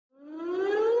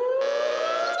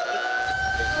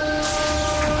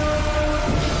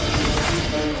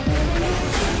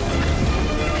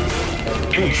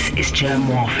This is Germ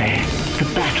Warfare, the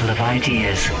battle of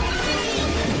ideas.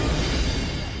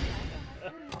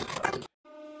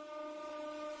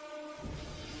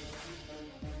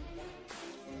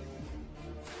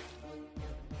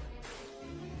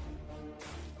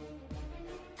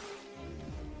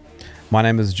 My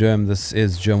name is Germ. This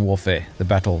is Germ Warfare, the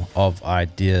battle of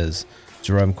ideas.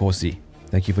 Jerome Corsi,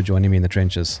 thank you for joining me in the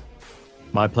trenches.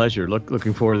 My pleasure.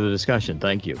 Looking forward to the discussion.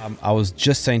 Thank you. I was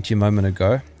just saying to you a moment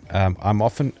ago, I'm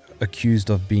often accused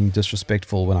of being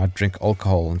disrespectful when I drink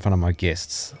alcohol in front of my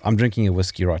guests. I'm drinking a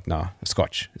whiskey right now, a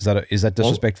scotch. Is that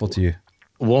disrespectful to you?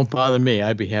 Won't bother me.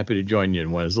 I'd be happy to join you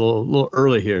in one. It's a little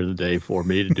early here today for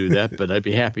me to do that, but I'd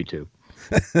be happy to.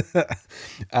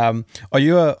 Are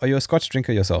you a scotch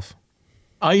drinker yourself?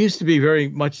 I used to be very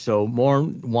much so. More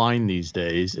wine these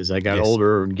days. As I got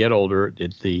older and get older,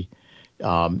 the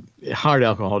hard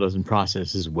alcohol doesn't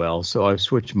process as well, so I've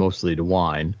switched mostly to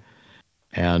wine.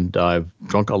 And I've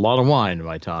drunk a lot of wine in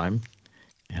my time,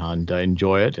 and I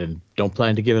enjoy it and don't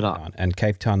plan to give it up. And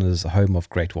Cape Town is a home of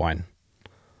great wine.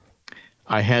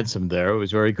 I had some there. It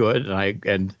was very good,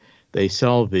 and they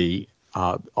sell the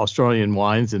Australian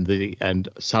wines and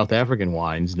South African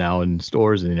wines now in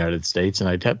stores in the United States, and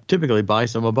I typically buy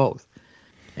some of both,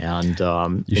 and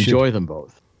enjoy them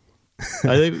both.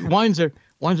 I think wines are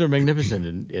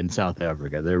magnificent in South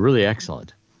Africa. They're really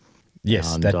excellent.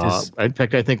 Yes, and, that is. In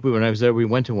fact, I think when I was there, we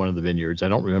went to one of the vineyards. I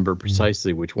don't remember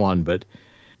precisely which one, but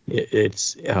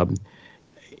it's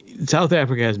South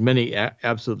Africa has many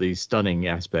absolutely stunning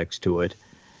aspects to it,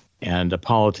 and a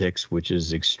politics which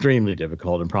is extremely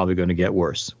difficult and probably going to get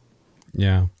worse.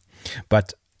 Yeah,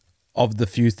 but of the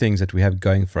few things that we have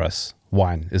going for us,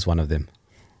 wine is one of them.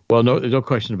 Well, no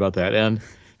question about that. And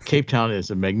Cape Town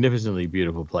is a magnificently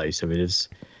beautiful place. I mean,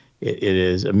 it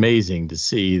is amazing to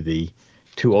see the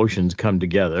two oceans come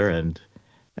together, and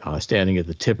standing at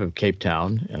the tip of Cape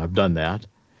Town, and I've done that.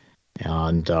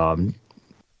 And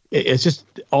it's just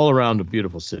all around a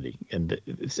beautiful city, and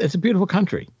it's a beautiful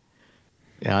country.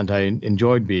 And I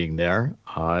enjoyed being there,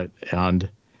 and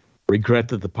regret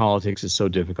that the politics is so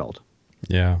difficult.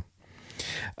 Yeah.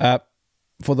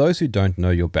 For those who don't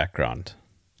know your background,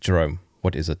 Jerome,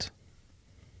 what is it?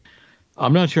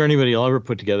 I'm not sure anybody will ever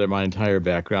put together my entire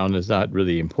background. It's not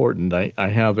really important. I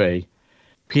have a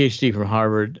PhD from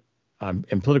Harvard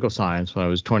in political science when I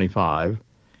was 25.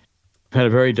 I've had a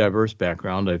very diverse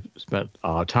background. I've spent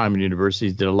time in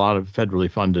universities, did a lot of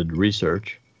federally funded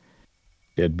research.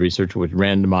 Did research with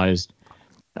randomized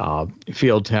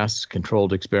field tests,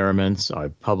 controlled experiments.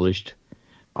 I've published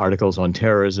articles on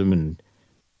terrorism in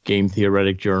game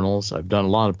theoretic journals. I've done a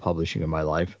lot of publishing in my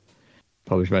life.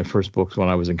 Published my first books when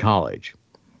I was in college.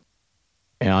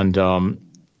 And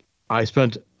I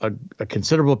spent a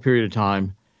considerable period of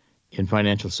time in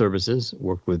financial services,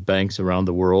 worked with banks around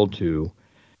the world to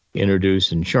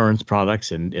introduce insurance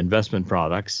products and investment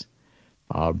products.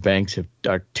 Banks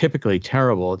are typically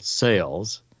terrible at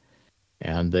sales,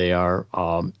 and they are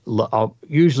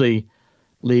usually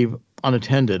leave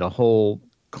unattended a whole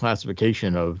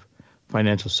classification of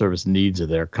financial service needs of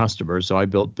their customers. So I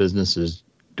built businesses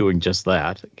doing just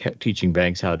that, teaching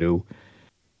banks how to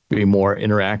be more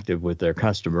interactive with their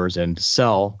customers and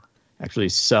actually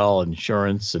sell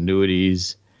insurance,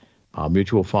 annuities,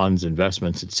 mutual funds,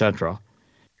 investments, etc.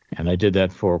 And I did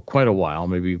that for quite a while,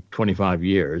 maybe 25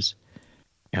 years.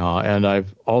 And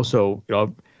I've also,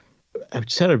 I've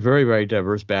just had a very, very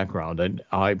diverse background. And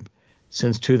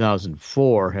since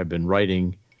 2004, have been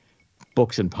writing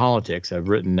books in politics. I've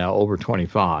written now over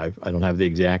 25. I don't have the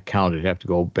exact count. I'd have to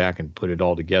go back and put it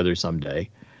all together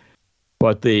someday.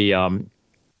 But I'm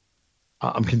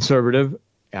conservative,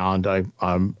 and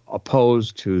I'm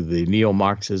opposed to the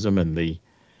neo-Marxism and the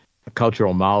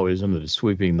cultural Maoism that is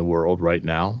sweeping the world right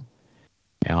now.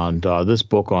 And this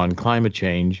book on climate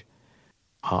change,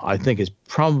 I think is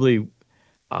probably,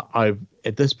 I've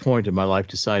at this point in my life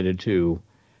decided to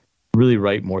really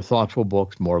write more thoughtful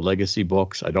books, more legacy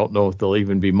books. I don't know if they'll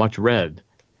even be much read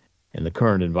in the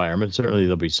current environment. Certainly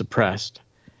they'll be suppressed.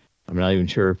 I'm not even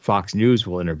sure if Fox News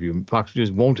won't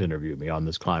interview me on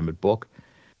this climate book,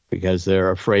 because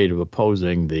they're afraid of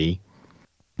opposing this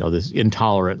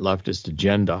intolerant leftist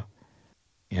agenda.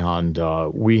 And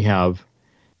we have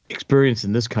experience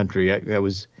in this country. I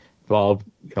was involved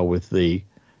with the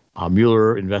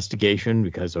Mueller investigation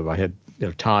because I had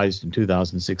ties in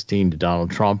 2016 to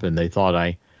Donald Trump, and they thought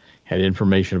I had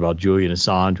information about Julian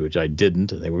Assange, which I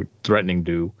didn't. And they were threatening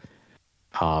to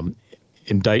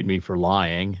indict me for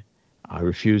lying. I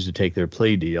refused to take their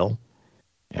plea deal,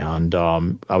 and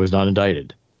I was not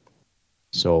indicted.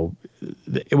 So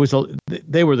they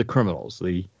were the criminals.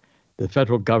 The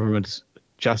federal government's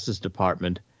Justice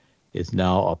Department is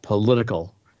now a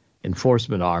political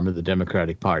enforcement arm of the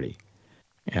Democratic Party.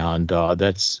 And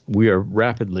we are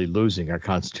rapidly losing our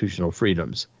constitutional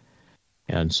freedoms.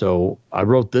 And so I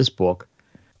wrote this book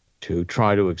to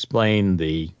try to explain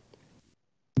the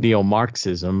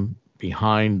neo-Marxism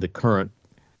behind the current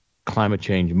climate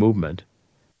change movement.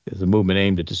 It's a movement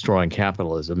aimed at destroying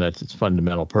capitalism. That's its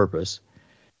fundamental purpose.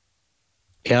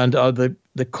 And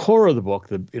the core of the book,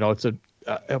 it's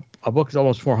a book that's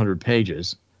almost 400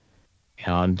 pages,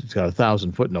 and it's got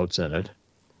 1,000 footnotes in it.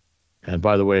 And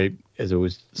by the way, as I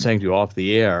was saying to you off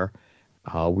the air,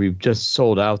 we've just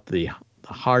sold out the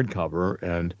hardcover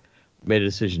and made a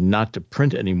decision not to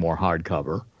print any more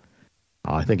hardcover.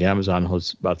 I think Amazon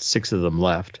has about 6 of them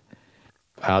left.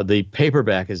 The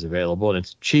paperback is available, and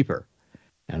it's cheaper,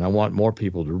 and I want more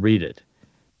people to read it.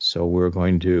 So we're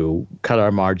going to cut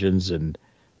our margins and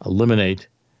eliminate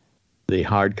the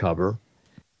hardcover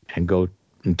and go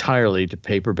entirely to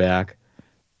paperback,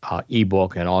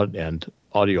 ebook, and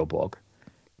audiobook,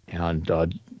 and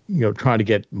trying to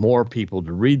get more people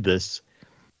to read this.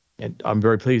 And I'm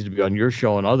very pleased to be on your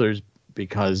show and others,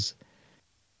 because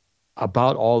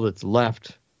about all that's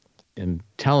left in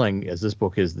telling, as this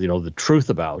book is, the truth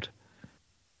about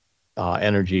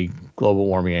energy, global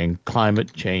warming, and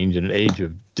climate change in an age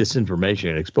of disinformation,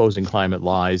 and exposing climate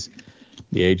lies,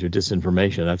 the age of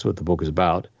disinformation. That's what the book is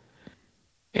about.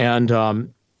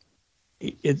 And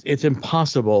it's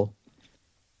impossible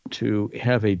to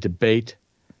have a debate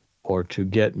or to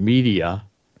get media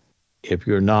if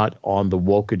you're not on the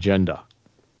woke agenda,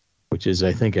 which is,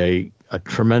 I think, a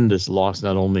tremendous loss,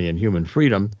 not only in human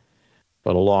freedom,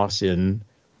 but a loss in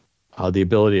the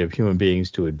ability of human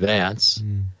beings to advance.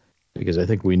 Because I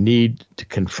think we need to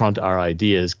confront our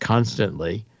ideas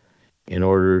constantly in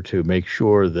order to make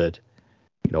sure that,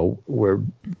 we're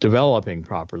developing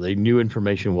properly. New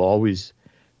information will always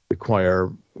require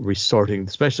resorting,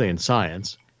 especially in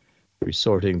science,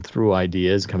 resorting through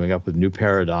ideas, coming up with new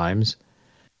paradigms.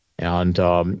 And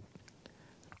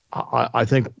I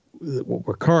think what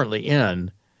we're currently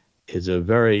in is a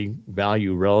very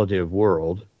value relative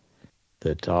world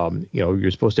that,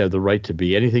 you're supposed to have the right to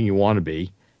be anything you want to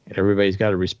be, and everybody's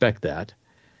got to respect that.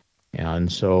 And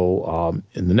so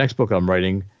in the next book I'm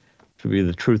writing, to be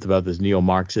the truth about this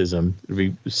neo-Marxism, it'll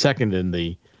be second in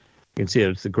you can see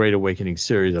it's the Great Awakening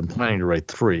series. I'm planning to write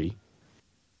 3.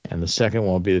 And the second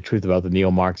one will be the truth about the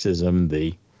neo-Marxism,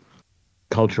 the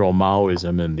cultural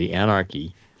Maoism, and the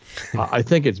anarchy. I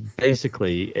think it's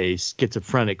basically a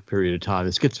schizophrenic period of time.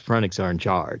 The schizophrenics are in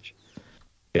charge,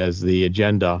 as the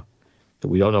agenda that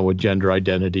we don't know what gender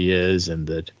identity is, and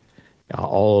that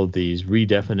all of these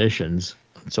redefinitions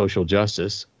of social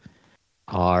justice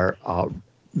are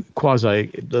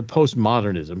the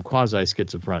postmodernism,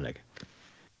 quasi-schizophrenic,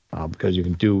 because you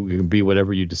can be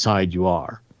whatever you decide you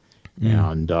are.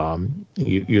 And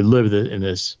you live in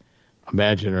this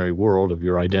imaginary world of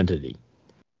your identity.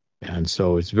 And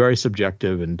so it's very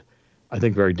subjective and I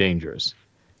think very dangerous.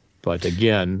 But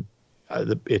again,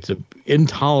 it's an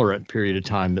intolerant period of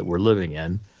time that we're living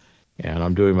in, and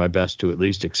I'm doing my best to at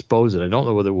least expose it. I don't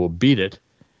know whether we'll beat it.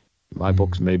 My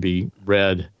books may be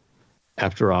read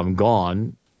after I'm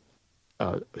gone,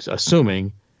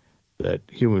 assuming that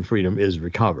human freedom is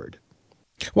recovered.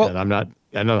 Well, and I'm not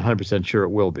 100% sure it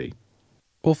will be.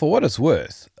 Well, for what it's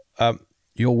worth,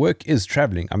 your work is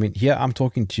traveling. I mean, here I'm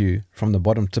talking to you from the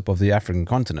bottom tip of the African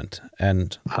continent,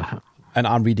 and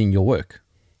I'm reading your work.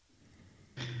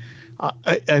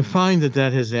 I find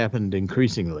that has happened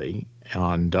increasingly,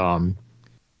 and I'm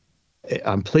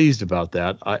pleased about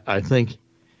that. I think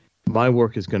my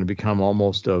work is going to become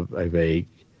almost of a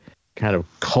kind of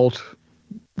cult,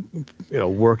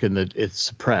 work in that it's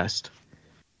suppressed,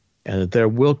 and that there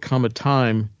will come a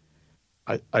time,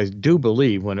 I do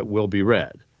believe, when it will be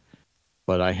read.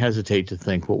 But I hesitate to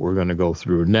think what we're going to go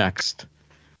through next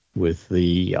with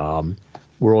the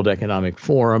World Economic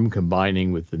Forum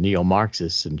combining with the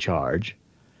neo-Marxists in charge.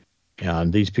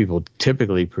 And these people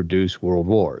typically produce world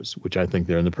wars, which I think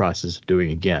they're in the process of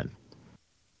doing again.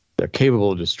 They're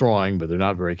capable of destroying, but they're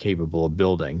not very capable of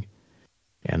building.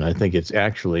 And I think it's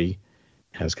actually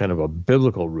has kind of a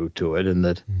biblical root to it, in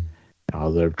that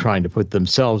they're trying to put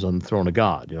themselves on the throne of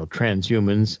God.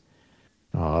 Transhumans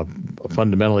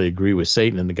fundamentally agree with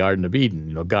Satan in the Garden of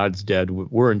Eden. God's dead,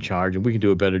 we're in charge, and we can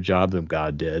do a better job than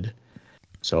God did.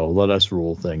 So let us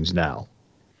rule things now.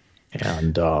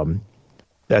 And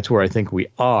that's where I think we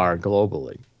are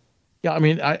globally. Yeah, I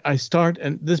mean, I start,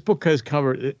 and this book has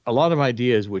covered a lot of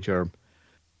ideas which are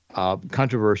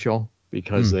controversial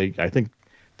because I think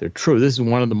they're true. This is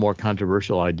one of the more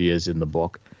controversial ideas in the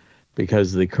book,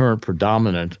 because the current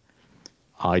predominant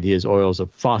idea is oil is a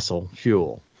fossil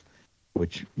fuel.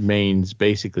 which means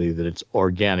basically that it's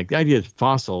organic. The idea of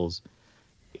fossils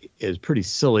is pretty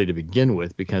silly to begin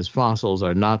with because fossils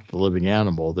are not the living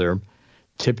animal. They're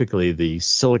typically the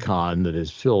silicon that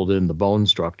is filled in the bone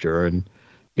structure and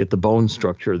get the bone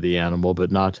structure of the animal,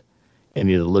 but not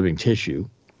any of the living tissue.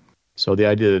 So the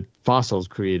idea that fossils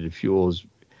created fuel is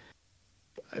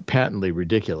patently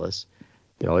ridiculous.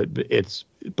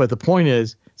 But the point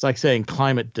is, it's like saying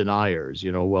climate deniers.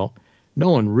 Well, no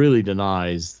one really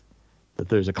denies that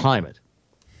there's a climate.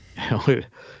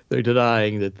 They're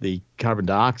denying that the carbon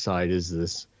dioxide is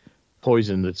this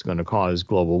poison that's going to cause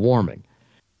global warming.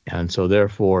 And so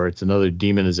therefore, it's another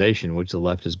demonization, which the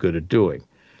left is good at doing.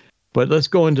 But let's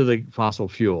go into the fossil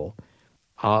fuel.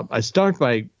 I start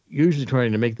by usually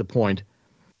trying to make the point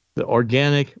that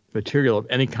organic material of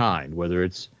any kind, whether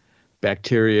it's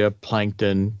bacteria,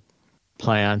 plankton,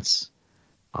 plants,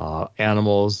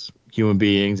 animals, human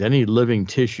beings, any living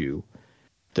tissue,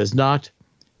 does not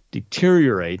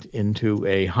deteriorate into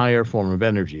a higher form of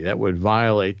energy. That would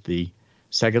violate the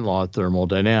second law of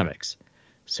thermodynamics.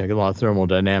 Second law of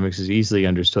thermodynamics is easily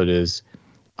understood as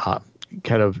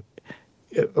kind of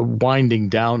a winding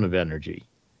down of energy.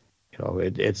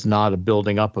 It's not a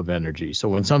building up of energy. So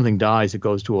when something dies, it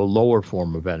goes to a lower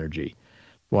form of energy.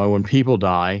 Well, when people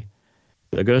die,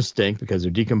 they're going to stink because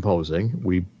they're decomposing.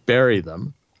 We bury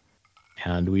them,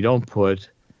 and we don't put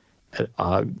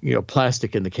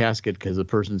plastic in the casket because the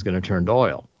person's going to turn to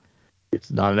oil. It's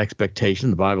not an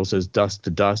expectation. The Bible says dust to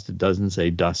dust. It doesn't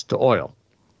say dust to oil.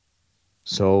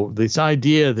 So this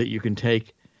idea that you can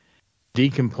take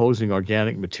decomposing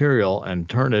organic material and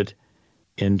turn it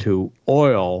into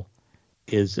oil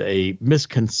is a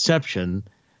misconception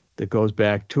that goes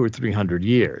back 200 or 300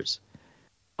 years.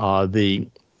 I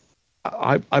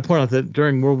point out that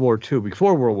during World War II,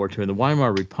 before World War II, in the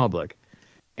Weimar Republic,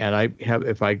 and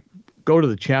if I go to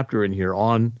the chapter in here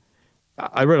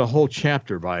I read a whole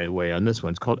chapter, by the way, on this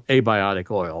one. It's called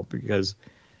Abiotic Oil because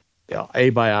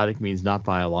abiotic means not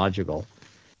biological.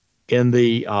 In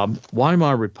the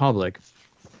Weimar Republic,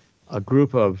 a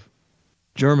group of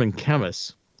German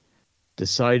chemists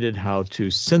decided how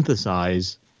to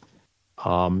synthesize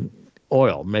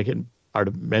oil,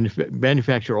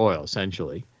 manufacture oil,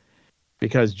 essentially,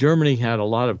 because Germany had a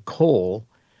lot of coal,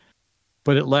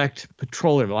 but it lacked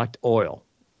petroleum, it lacked oil.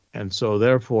 And so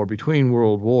therefore, between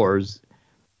world wars,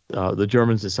 the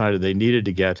Germans decided they needed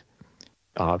to get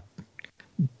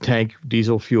tank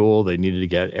diesel fuel, they needed to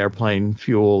get airplane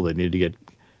fuel, they needed to get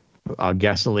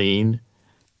gasoline.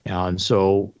 And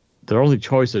so their only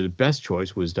choice, the best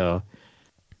choice, was to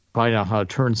find out how to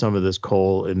turn some of this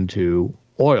coal into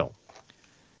oil.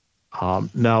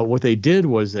 Now, what they did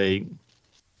was they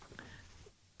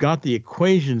got the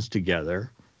equations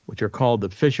together, which are called the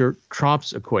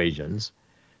Fischer-Tropsch equations.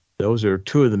 Those are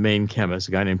two of the main chemists,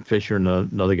 a guy named Fischer and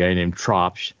another guy named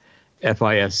Tropsch,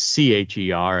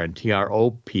 Fischer and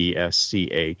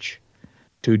Tropsch,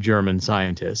 two German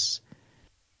scientists.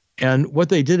 And what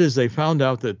they did is they found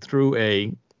out that through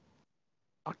a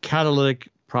catalytic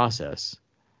process,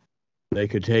 they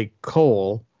could take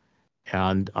coal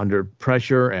and under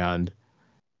pressure and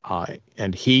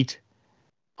heat,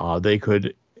 they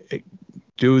could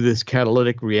do this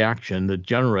catalytic reaction that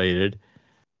generated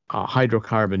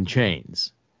hydrocarbon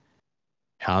chains.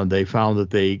 And they found that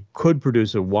they could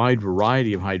produce a wide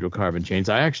variety of hydrocarbon chains.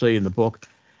 I actually, in the book,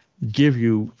 give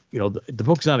you, the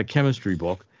book's not a chemistry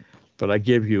book, but I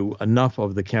give you enough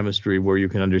of the chemistry where you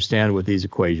can understand what these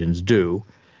equations do,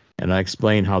 and I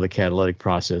explain how the catalytic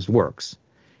process works.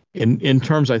 In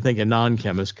terms I think a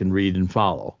non-chemist can read and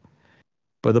follow.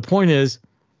 But the point is,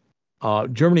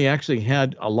 Germany actually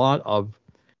had a lot of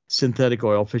synthetic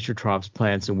oil Fischer-Tropsch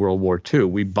plants in World War II.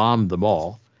 We bombed them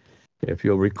all. If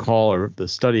you'll recall the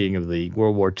studying of the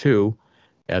World War II,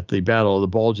 at the Battle of the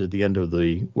Bulge at the end of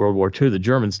the World War II, the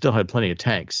Germans still had plenty of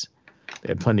tanks. They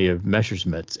had plenty of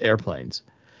Messerschmitts, airplanes.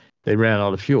 They ran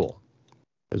out of fuel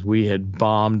because we had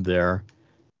bombed their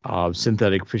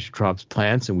synthetic Fischer-Tropsch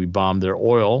plants, and we bombed their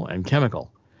oil and chemical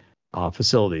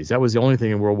facilities. That was the only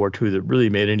thing in World War II that really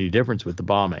made any difference with the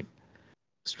bombing.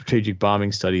 Strategic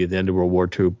bombing study at the end of World War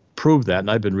II proved that, and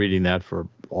I've been reading that for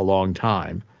a long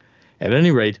time. At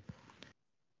any rate,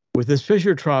 with this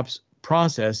Fischer-Tropsch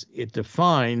process, it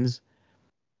defines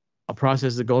a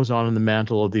process that goes on in the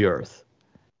mantle of the Earth.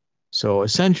 So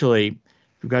essentially,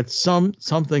 you've got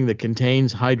something that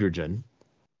contains hydrogen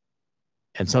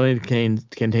and something that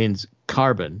contains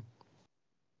carbon.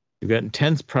 You've got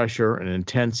intense pressure and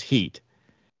intense heat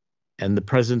and the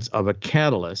presence of a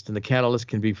catalyst. And the catalyst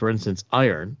can be, for instance,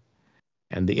 iron.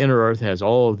 And the inner Earth has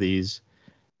all of these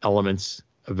elements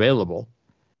available.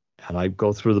 and I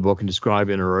go through the book and describe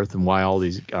inner Earth and why all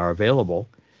these are available.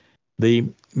 The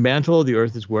mantle of the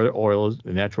Earth is where oil,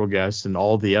 natural gas, and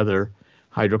all the other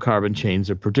hydrocarbon chains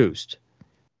are produced.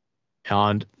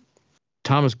 And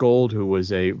Thomas Gold, who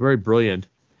was a very brilliant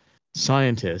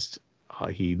scientist,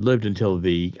 he lived until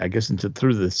through the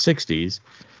 60s.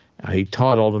 He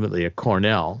taught ultimately at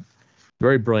Cornell.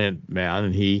 Very brilliant man,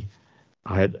 and he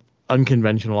had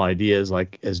unconventional ideas,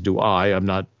 like as do I. I'm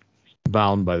not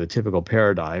bound by the typical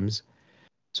paradigms.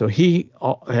 So he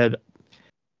had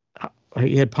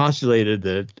postulated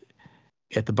that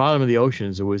at the bottom of the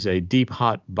oceans there was a deep,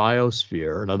 hot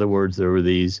biosphere. In other words, there were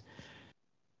these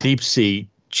deep sea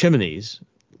chimneys,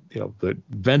 that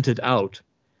vented out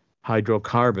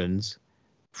hydrocarbons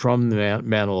from the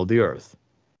mantle of the Earth.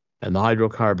 And the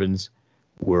hydrocarbons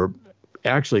were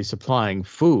actually supplying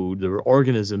food. There were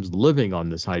organisms living on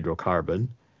this hydrocarbon,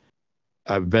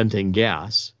 venting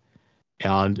gas,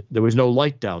 and there was no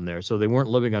light down there, so they weren't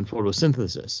living on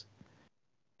photosynthesis.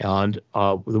 And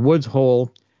the Woods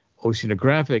Hole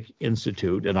Oceanographic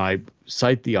Institute, and I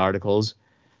cite the articles,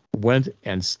 went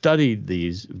and studied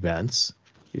these vents,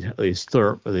 the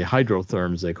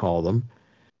hydrotherms they call them,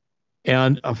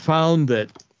 and found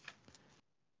that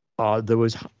there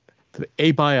was the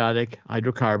abiotic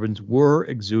hydrocarbons were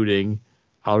exuding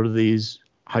out of these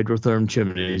hydrotherm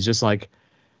chimneys, just like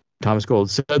Thomas Gold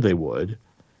said they would,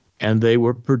 and they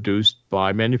were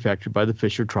manufactured by the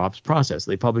Fischer-Tropsch process.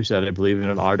 They published that, I believe, in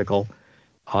an article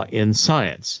in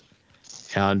Science.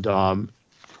 And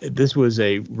this was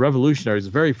a revolutionary. It was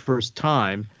the very first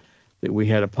time that we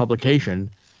had a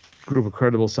publication, a group of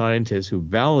credible scientists who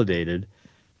validated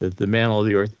that the mantle of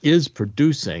the Earth is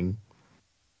producing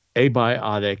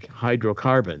abiotic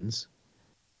hydrocarbons.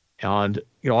 And,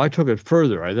 I took it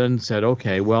further. I then said,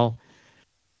 okay, well,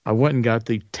 I went and got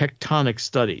the tectonic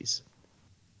studies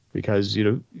because,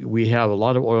 we have a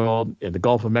lot of oil in the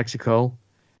Gulf of Mexico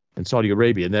and Saudi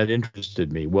Arabia, and that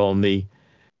interested me. Well, in the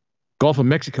Gulf of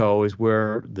Mexico is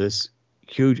where this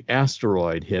huge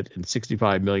asteroid hit in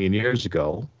 65 million years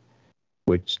ago,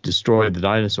 which destroyed the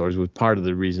dinosaurs, was part of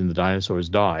the reason the dinosaurs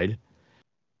died.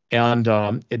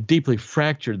 And it deeply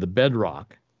fractured the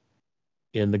bedrock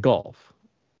in the Gulf.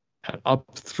 And up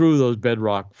through those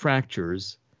bedrock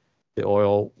fractures, the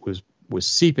oil was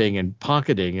seeping and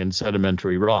pocketing in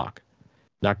sedimentary rock,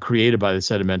 not created by the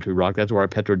sedimentary rock. That's where our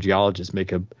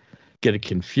petrogeologists get it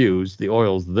confused. The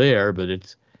oil's there, but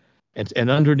it's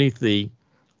underneath the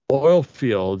oil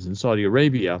fields in Saudi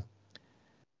Arabia,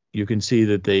 you can see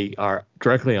that they are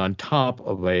directly on top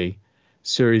of a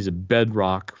series of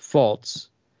bedrock faults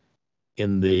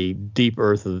in the deep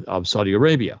earth of Saudi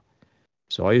Arabia.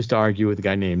 So I used to argue with a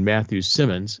guy named Matthew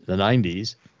Simmons in the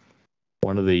 90s,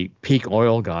 one of the peak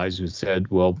oil guys, who said,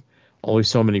 well, only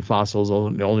so many fossils,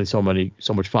 only so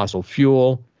much fossil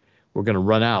fuel, we're going to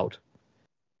run out.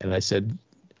 And I said,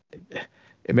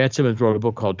 Matt Simmons wrote a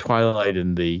book called Twilight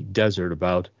in the Desert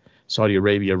about Saudi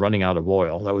Arabia running out of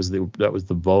oil. That was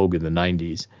the vogue in the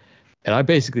 90s. And I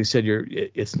basically said,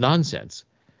 it's nonsense.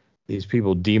 These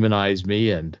people demonized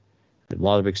me, and a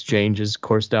lot of exchanges. Of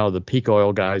course, now the peak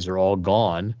oil guys are all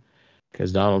gone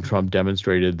because Donald Trump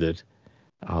demonstrated that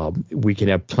we can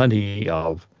have plenty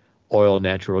of oil and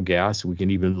natural gas. We can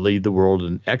even lead the world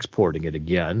in exporting it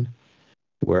again,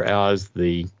 whereas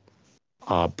the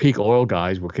peak oil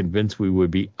guys were convinced we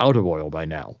would be out of oil by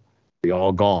now, be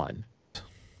all gone.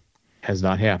 Has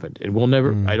not happened, and will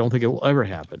never. I don't think it will ever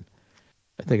happen.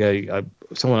 I think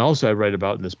someone else I write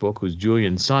about in this book was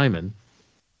Julian Simon.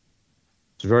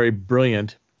 He's a very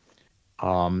brilliant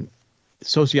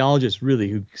sociologist, really,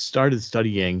 who started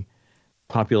studying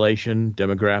population,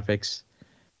 demographics,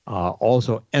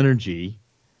 also energy,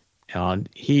 and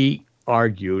he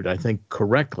argued, I think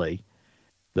correctly,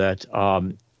 that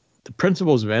the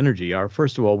principles of energy are,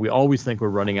 first of all, we always think we're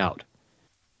running out.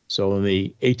 So in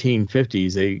the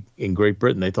 1850s, in Great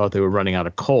Britain, they thought they were running out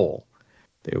of coal.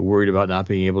 They were worried about not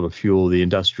being able to fuel the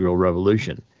Industrial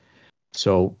Revolution.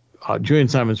 So Julian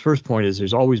Simon's first point is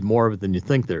there's always more of it than you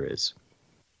think there is.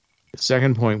 The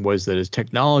second point was that as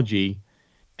technology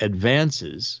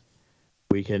advances,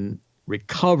 we can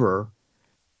recover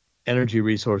energy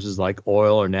resources like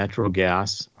oil or natural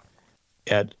gas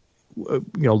at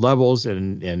levels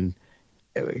and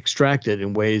extract it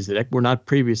in ways that were not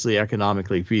previously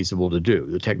economically feasible to do.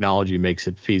 The technology makes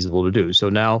it feasible to do. So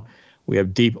now we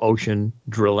have deep ocean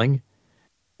drilling,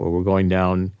 where we're going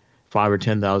down 5,000 or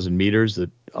 10,000 meters that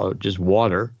are just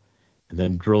water, and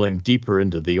then drilling deeper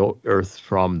into the earth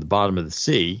from the bottom of the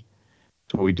sea.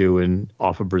 It's what we do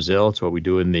off of Brazil. It's what we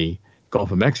do in the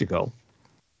Gulf of Mexico.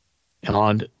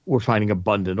 And we're finding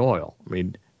abundant oil. I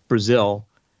mean, Brazil,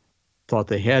 thought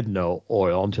they had no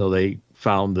oil until they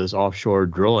found this offshore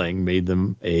drilling made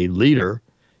them a leader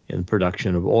in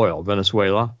production of oil.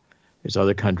 Venezuela, there's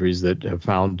other countries that have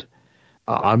found,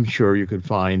 I'm sure you could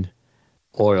find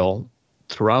oil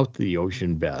throughout the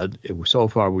ocean bed. So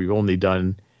far, we've only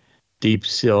done deep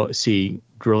sea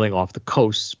drilling off the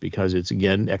coasts because it's,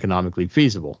 again, economically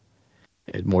feasible.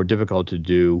 It's more difficult to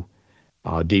do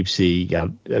deep sea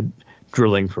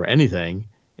drilling for anything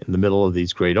in the middle of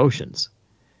these great oceans.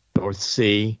 North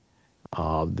Sea,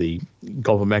 the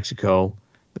Gulf of Mexico,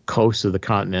 the coasts of the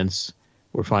continents,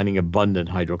 we're finding abundant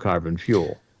hydrocarbon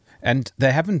fuel. And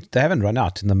they haven't run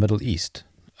out in the Middle East.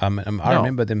 I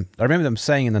remember them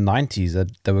saying in the 90s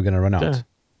that they were going to run out.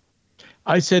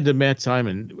 I said to Matt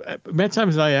Simon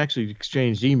and I actually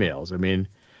exchanged emails. I mean,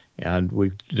 and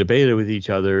we debated with each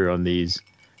other on these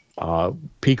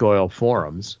peak oil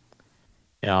forums.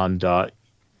 And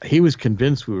he was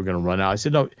convinced we were going to run out. I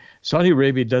said, no, Saudi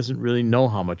Arabia doesn't really know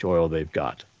how much oil they've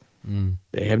got.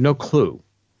 They have no clue.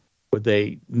 What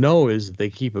they know is that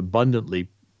they keep abundantly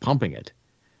pumping it,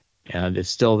 and it's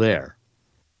still there.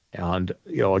 And,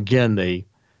 again, the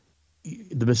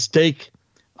mistake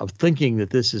of thinking that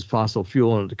this is fossil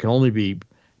fuel and it can only be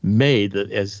made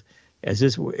that as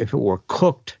this, if it were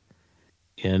cooked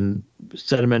in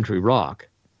sedimentary rock.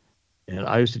 And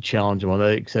I used to challenge them on that.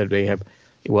 They said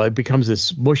it becomes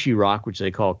this mushy rock, which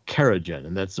they call kerogen,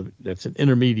 and that's an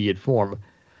intermediate form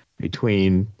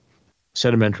between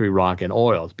sedimentary rock and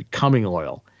oil. It's becoming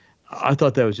oil. I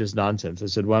thought that was just nonsense. I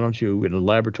said, why don't you, in a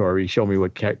laboratory, show me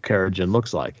what kerogen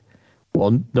looks like?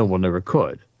 Well, no one ever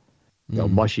could.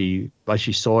 Mushy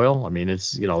soil. I mean,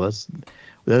 it's, that's.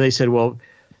 Then they said, well,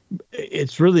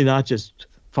 it's really not just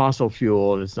fossil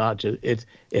fuel, and it's not just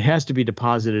it has to be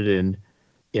deposited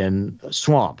in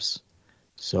swamps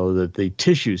so that the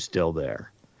tissue's still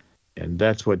there, and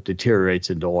that's what deteriorates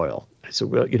into oil. I said,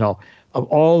 well, of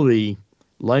all the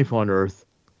life on Earth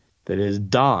that has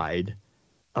died,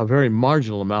 a very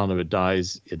marginal amount of it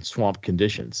dies in swamp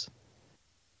conditions.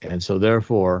 And so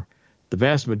therefore, the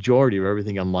vast majority of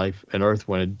everything on life on Earth,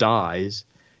 when it dies,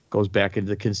 goes back into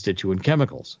the constituent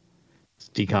chemicals. It's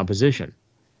decomposition.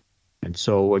 And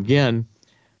so again,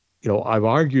 I've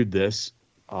argued this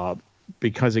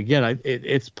because, again,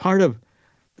 it's part of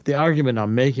the argument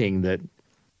I'm making that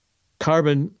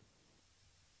carbon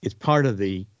is part of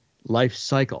the life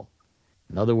cycle.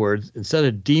 In other words, instead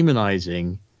of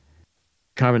demonizing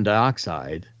carbon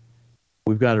dioxide,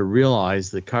 we've got to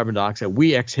realize that carbon dioxide,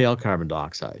 we exhale carbon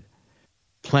dioxide.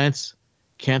 Plants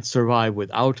can't survive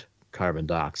without carbon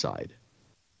dioxide.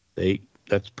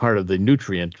 That's part of the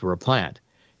nutrient for a plant.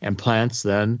 And plants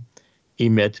then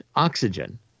emit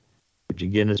oxygen, which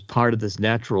again is part of this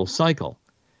natural cycle.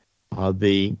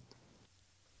 The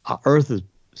Earth,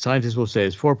 scientists will say,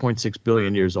 is 4.6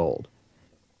 billion years old.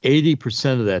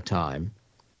 80% of that time,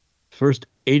 first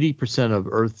 80% of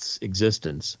Earth's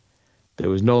existence, there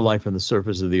was no life on the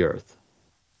surface of the Earth.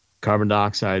 Carbon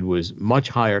dioxide was much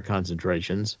higher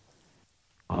concentrations.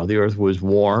 The Earth was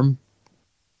warm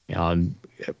and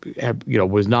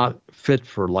was not fit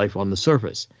for life on the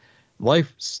surface.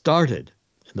 Life started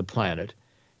in the planet,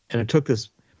 and it took this,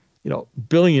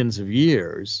 billions of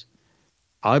years.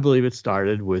 I believe it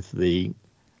started with the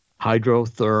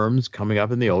hydrotherms coming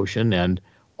up in the ocean and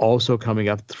also coming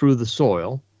up through the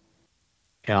soil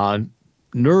and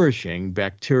nourishing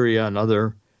bacteria and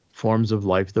other forms of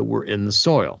life that were in the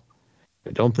soil.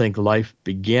 I don't think life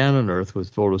began on Earth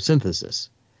with photosynthesis.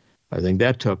 I think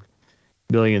that took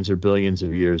millions or billions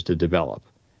of years to develop,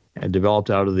 and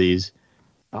developed out of these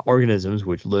organisms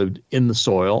which lived in the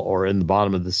soil or in the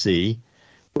bottom of the sea,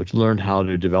 which learned how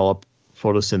to develop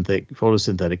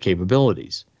photosynthetic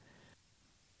capabilities.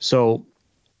 So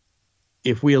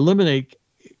if we eliminate,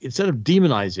 instead of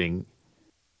demonizing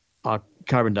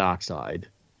carbon dioxide,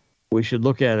 we should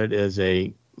look at it as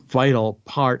a vital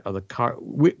part of the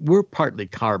we're partly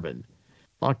carbon.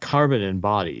 A lot of carbon in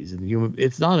bodies, and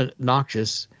it's not a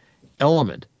noxious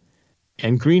element.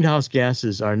 And greenhouse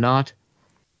gases are not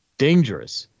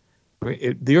dangerous.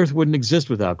 The Earth wouldn't exist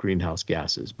without greenhouse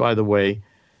gases. By the way,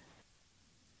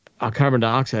 carbon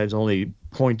dioxide is only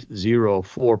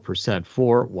 0.04%,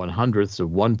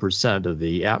 4/100th of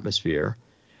the atmosphere.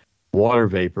 Water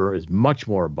vapor is much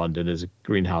more abundant as a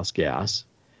greenhouse gas.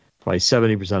 Probably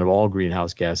 70% of all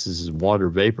greenhouse gases is water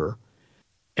vapor.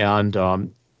 And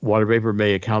water vapor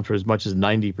may account for as much as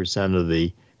 90% of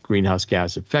the greenhouse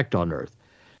gas effect on Earth.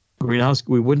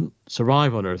 We wouldn't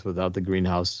survive on Earth without the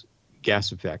greenhouse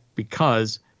gas effect,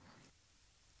 because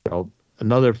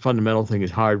another fundamental thing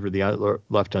is hard for the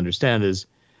left to understand is,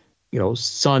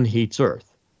 sun heats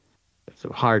Earth. It's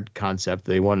a hard concept.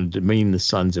 They wanted to demean the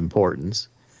sun's importance.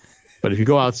 But if you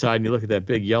go outside and you look at that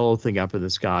big yellow thing up in the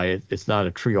sky, it's not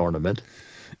a tree ornament.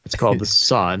 It's called the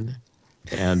sun.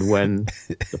 And when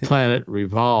the planet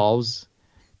revolves,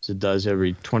 as it does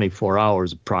every 24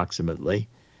 hours approximately,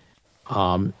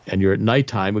 and you're at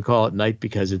nighttime, we call it night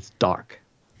because it's dark.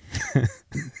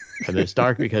 And it's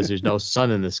dark because there's no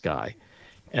sun in the sky.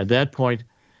 At that point,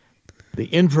 the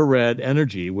infrared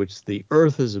energy, which the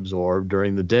Earth has absorbed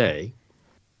during the day,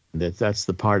 that's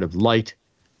the part of light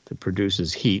that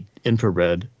produces heat,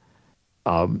 infrared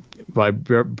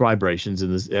vibrations,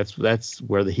 and that's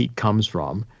where the heat comes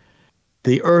from.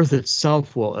 The Earth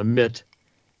itself will emit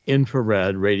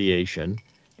infrared radiation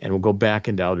and will go back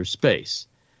into outer space.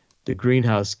 The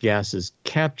greenhouse gases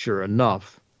capture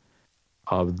enough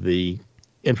of the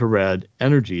infrared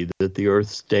energy that the Earth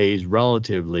stays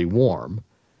relatively warm.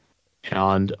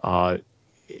 And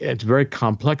it's a very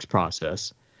complex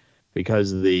process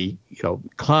because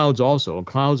clouds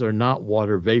are not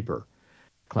water vapor.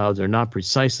 Clouds are not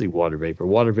precisely water vapor.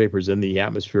 Water vapor is in the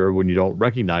atmosphere when you don't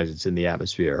recognize it's in the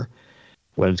atmosphere.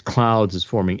 When it's clouds, it's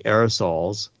forming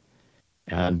aerosols.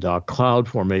 And cloud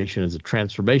formation is a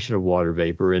transformation of water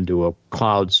vapor into a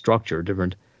cloud structure,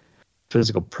 different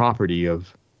physical property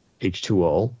of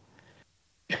H2O.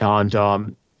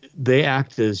 And they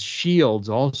act as shields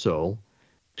also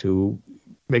to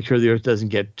make sure the Earth doesn't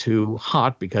get too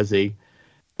hot, because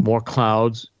more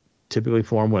clouds typically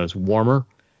form when it's warmer,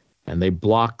 and they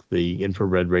block the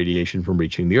infrared radiation from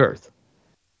reaching the Earth.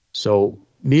 So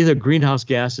neither greenhouse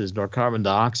gases nor carbon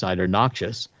dioxide are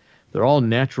noxious. They're all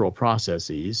natural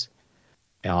processes,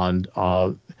 and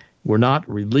we're not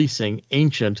releasing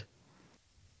ancient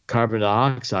carbon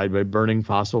dioxide by burning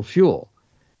fossil fuel,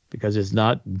 because it's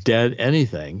not dead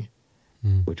anything,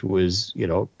 which was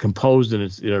composed in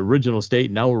its original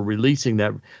state. Now we're releasing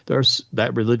that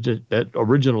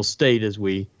original state as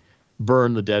we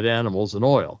burn the dead animals and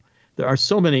oil. There are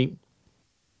so many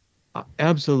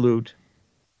absolute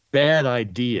bad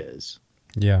ideas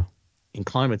in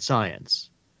climate science.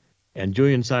 And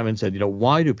Julian Simon said,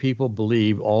 why do people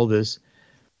believe all this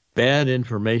bad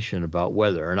information about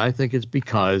weather? And I think it's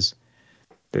because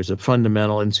there's a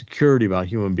fundamental insecurity about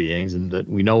human beings, and that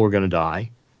we know we're going to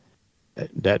die.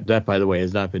 That, by the way,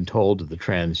 has not been told to the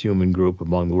transhuman group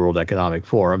among the World Economic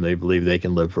Forum. They believe they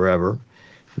can live forever.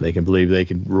 They can believe they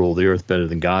can rule the earth better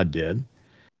than God did.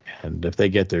 And if they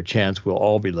get their chance, we'll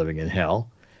all be living in hell.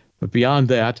 But beyond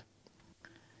that,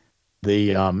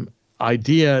 the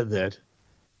idea that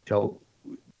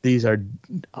these are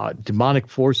demonic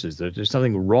forces, that there's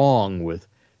something wrong with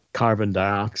carbon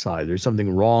dioxide, there's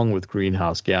something wrong with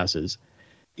greenhouse gases,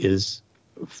 is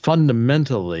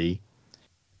fundamentally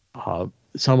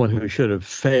someone who should have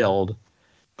failed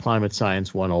Climate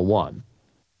Science 101.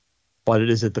 But it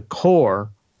is at the core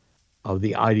of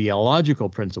the ideological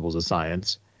principles of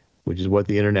science, which is what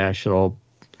the International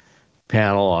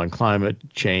Panel on Climate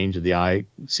Change of the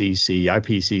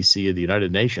IPCC of the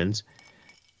United Nations,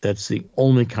 that's the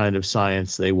only kind of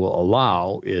science they will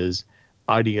allow, is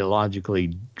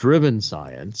ideologically driven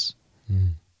science.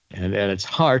 And at its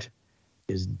heart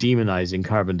is demonizing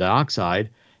carbon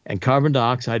dioxide. And carbon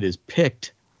dioxide is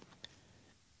picked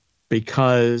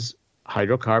because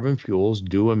hydrocarbon fuels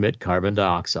do emit carbon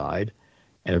dioxide.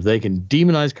 And if they can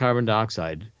demonize carbon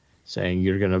dioxide, saying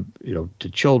you're going to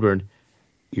children,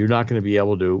 you're not going to be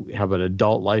able to have an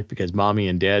adult life because mommy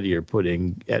and daddy are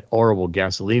putting horrible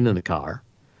gasoline in the car.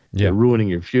 They're ruining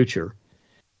your future.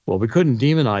 Well, we couldn't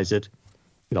demonize it.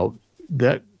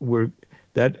 That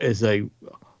is a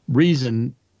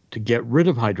reason to get rid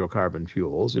of hydrocarbon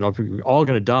fuels. If you're all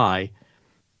going to die,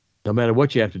 no matter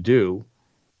what you have to do,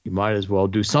 you might as well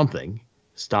do something.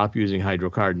 Stop using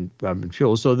hydrocarbon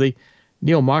fuels. So the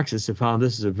neo-Marxists have found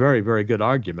this is a very, very good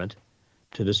argument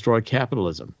to destroy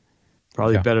capitalism.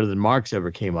 Probably better than Marx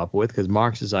ever came up with, because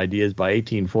Marx's ideas by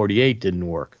 1848 didn't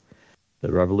work.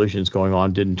 The revolutions going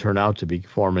on didn't turn out to be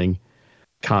forming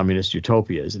communist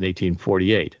utopias in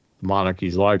 1848.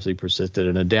 Monarchies largely persisted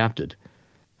and adapted,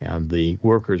 and the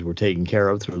workers were taken care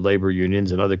of through labor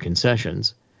unions and other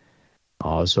concessions,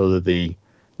 so that the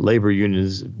labor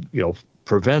unions,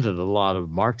 prevented a lot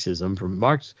of Marxism from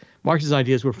Marx's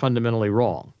ideas were fundamentally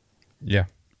wrong. Yeah.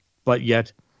 But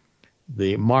yet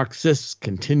the Marxists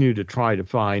continue to try to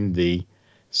find the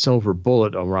silver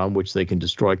bullet around which they can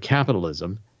destroy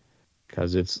capitalism,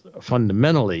 because it's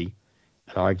fundamentally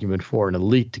an argument for an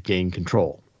elite to gain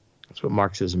control. That's what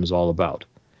Marxism is all about.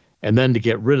 And then to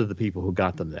get rid of the people who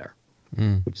got them there,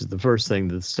 which is the first thing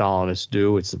that the Stalinists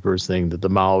do. It's the first thing that the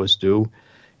Maoists do.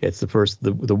 It's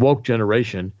the woke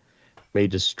generation may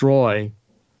destroy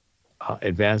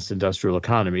advanced industrial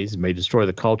economies, may destroy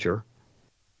the culture,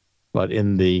 but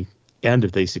in the and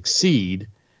if they succeed,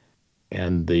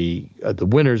 and the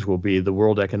winners will be the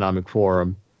World Economic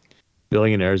Forum,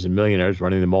 billionaires and millionaires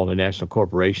running the multinational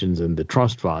corporations and the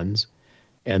trust funds,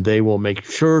 and they will make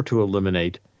sure to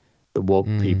eliminate the woke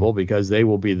people because they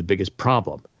will be the biggest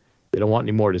problem. They don't want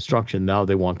any more destruction. Now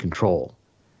they want control.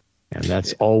 And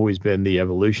that's always been the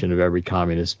evolution of every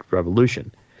communist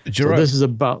revolution. So this is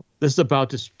about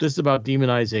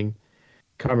demonizing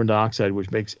carbon dioxide,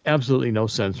 which makes absolutely no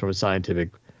sense from a scientific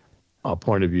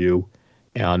point of view.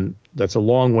 And that's a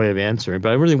long way of answering. But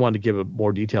I really wanted to give a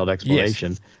more detailed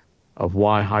explanation of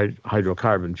why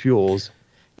hydrocarbon fuels,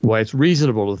 why it's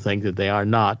reasonable to think that they are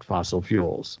not fossil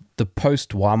fuels. The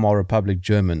post-Weimar Republic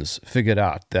Germans figured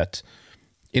out that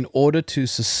in order to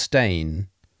sustain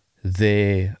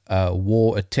their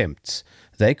war attempts,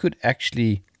 they could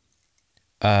actually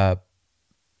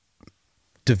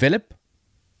develop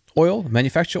oil,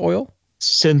 manufacture oil?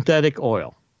 Synthetic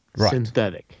oil. Right.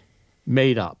 Synthetic.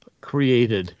 Made up.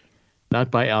 Created,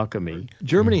 not by alchemy.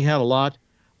 Germany had a lot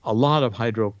of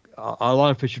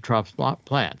Fischer-Tropsch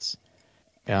plants.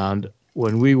 And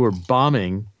when we were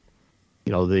bombing,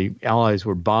 the Allies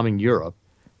were bombing Europe,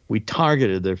 we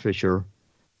targeted their Fischer.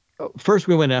 First,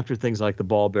 we went after things like the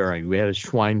ball bearing. We had a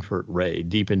Schweinfurt raid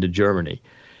deep into Germany,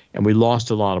 and we lost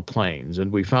a lot of planes.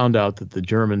 And we found out that the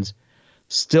Germans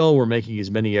still were making as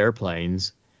many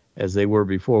airplanes as they were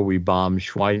before we bombed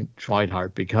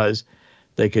Schweinfurt, because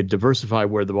they could diversify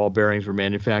where the ball bearings were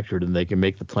manufactured, and they can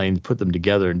make the planes, put them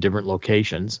together in different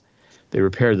locations. They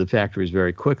repaired the factories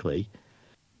very quickly.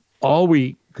 All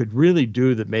we could really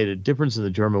do that made a difference in the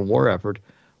German war effort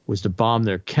was to bomb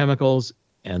their chemicals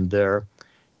and their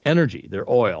energy, their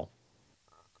oil.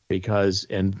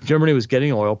 And Germany was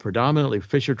getting oil predominantly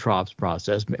Fischer-Tropsch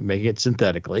process, making it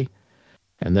synthetically.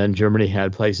 And then Germany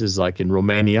had places like in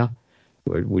Romania,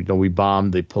 where we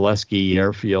bombed the Pulaski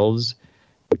airfields,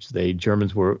 which the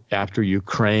Germans were after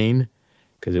Ukraine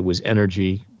because it was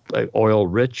energy, oil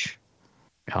rich.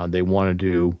 They wanted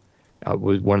to,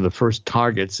 was one of the first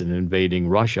targets in invading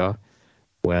Russia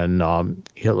when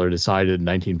Hitler decided in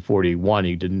 1941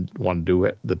 he didn't want to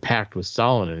do the pact with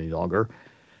Stalin any longer.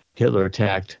 Hitler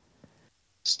attacked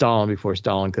Stalin before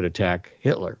Stalin could attack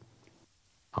Hitler.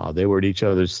 They were at each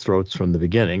other's throats from the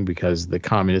beginning because the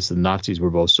communists and Nazis were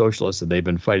both socialists, and they've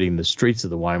been fighting in the streets of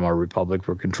the Weimar Republic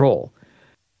for control.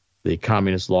 The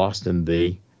communists lost and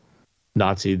the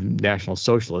Nazi National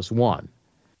Socialists won.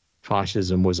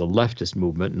 Fascism was a leftist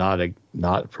movement,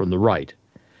 not from the right.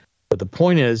 But the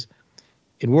point is,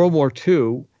 in World War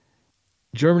II,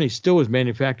 Germany still was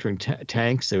manufacturing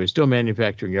tanks. They were still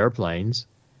manufacturing airplanes.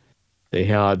 They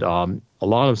had a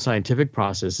lot of scientific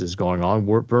processes going on.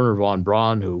 Wernher von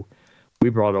Braun, who we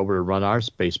brought over to run our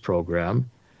space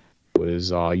program,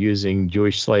 was using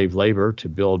Jewish slave labor to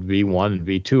build V-1 and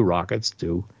V-2 rockets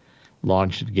to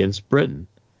launch against Britain.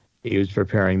 He was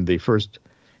preparing the first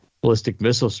ballistic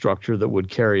missile structure that would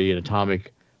carry an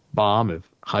atomic bomb if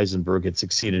Heisenberg had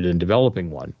succeeded in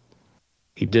developing one.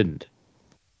 He didn't.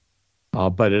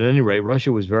 But at any rate,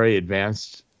 Russia was very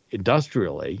advanced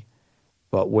industrially,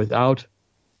 but without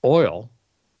oil,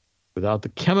 without the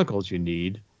chemicals you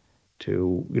need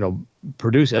to,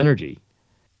 produce energy,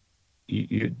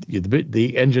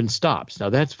 the engine stops. Now,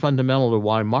 that's fundamental to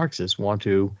why Marxists want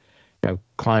to have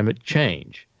climate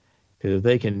change, because if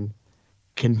they can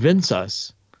convince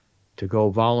us to go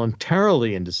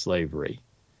voluntarily into slavery,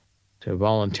 to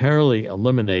voluntarily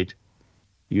eliminate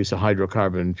the use of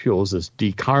hydrocarbon fuels, as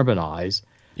decarbonize,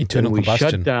 internal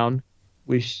combustion.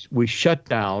 We shut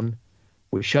down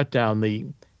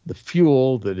the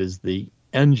fuel that is the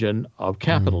engine of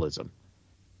capitalism.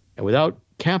 And without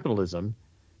capitalism,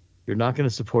 you're not going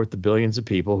to support the billions of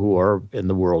people who are in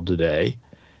the world today.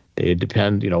 They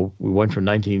depend, we went from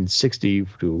 1960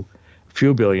 to a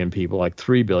few billion people, like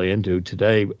 3 billion, to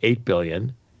today 8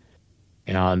 billion.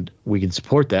 And we can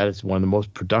support that. It's one of the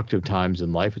most productive times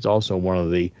in life. It's also one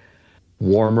of the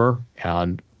warmer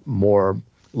and more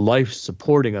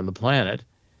life-supporting on the planet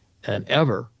than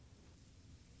ever.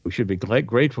 We should be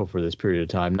grateful for this period of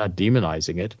time, not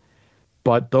demonizing it.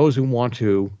 But those who want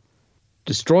to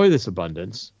destroy this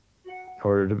abundance in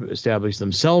order to establish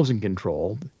themselves in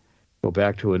control, go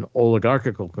back to an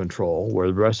oligarchical control where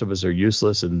the rest of us are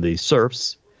useless and the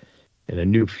serfs in a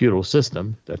new feudal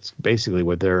system. That's basically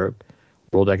what their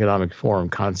World Economic Forum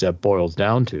concept boils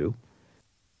down to.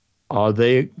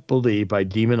 They believe by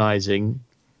demonizing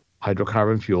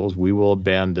hydrocarbon fuels, we will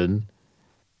abandon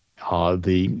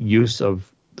the use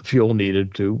of the fuel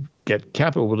needed to get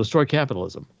capital. We'll destroy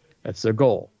capitalism. That's their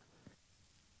goal.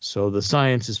 So the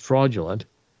science is fraudulent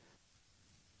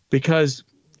because,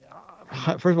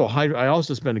 first of all, I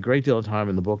also spend a great deal of time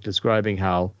in the book describing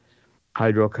how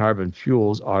hydrocarbon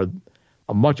fuels are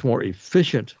a much more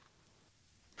efficient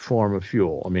form of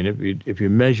fuel. I mean, if you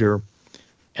measure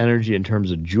energy in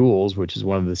terms of joules, which is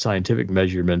one of the scientific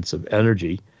measurements of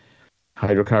energy,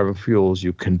 hydrocarbon fuels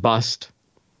you combust.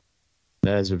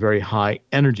 That has a very high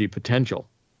energy potential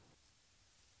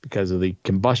because of the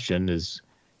combustion is,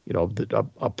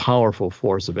 a powerful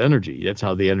force of energy. That's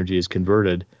how the energy is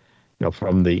converted,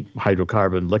 from the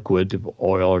hydrocarbon liquid to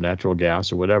oil or natural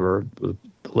gas or whatever, the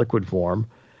liquid form,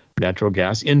 natural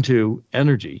gas into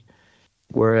energy.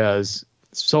 Whereas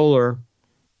solar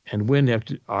and wind have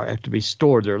to be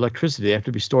stored. Their electricity, they have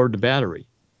to be stored in a battery.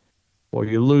 Or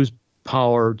you lose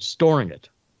power storing it.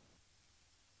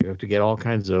 You have to get all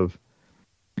kinds of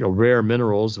rare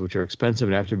minerals, which are expensive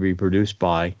and have to be produced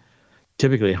by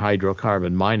typically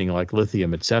hydrocarbon mining like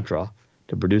lithium, etc.,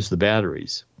 to produce the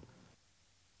batteries.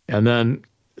 And then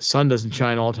the sun doesn't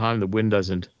shine all the time. The wind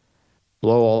doesn't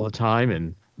blow all the time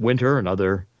in winter.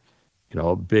 Another,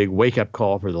 big wake-up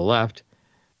call for the left.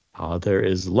 There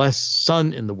is less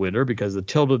sun in the winter because the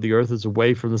tilt of the earth is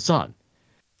away from the sun.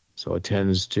 So it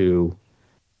tends to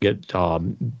get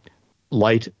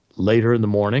light later in the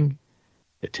morning.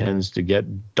 It tends to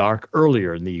get dark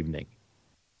earlier in the evening,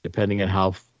 depending on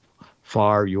how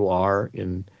far you are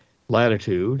in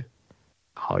latitude.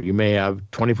 You may have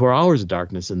 24 hours of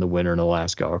darkness in the winter in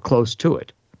Alaska or close to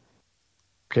it.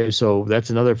 Okay, so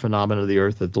that's another phenomenon of the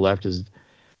earth that the left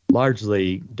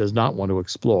largely does not want to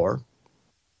explore.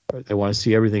 They want to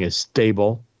see everything as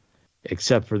stable,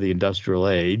 except for the industrial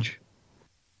age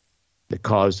that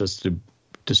caused us to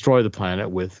destroy the planet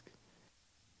with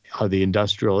the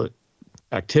industrial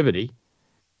activity.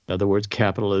 In other words,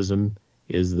 capitalism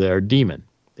is their demon.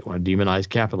 They want to demonize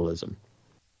capitalism.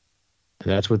 And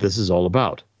that's what this is all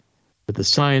about. But the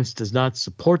science does not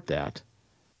support that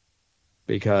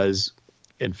because,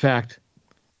 in fact,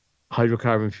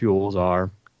 hydrocarbon fuels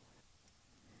are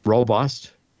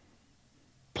robust,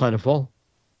 plentiful,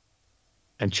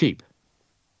 and cheap.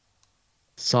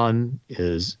 Sun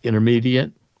is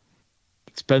intermediate,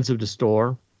 expensive to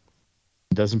store,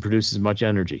 doesn't produce as much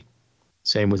energy.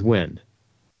 Same with wind.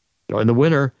 In the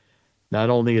winter, not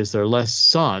only is there less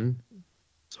sun,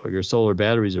 so your solar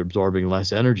batteries are absorbing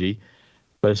less energy,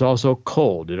 but it's also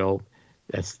cold.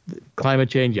 That's climate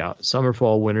change. Yeah, summer,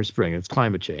 fall, winter, spring. It's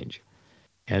climate change.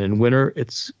 And in winter,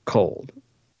 it's cold.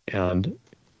 And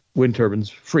wind turbines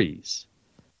freeze.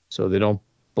 So they don't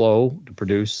blow to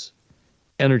produce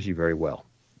energy very well.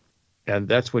 And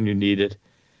that's when you need it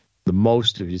the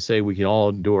most. If you say we can all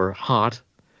endure hot,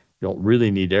 you don't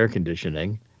really need air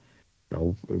conditioning.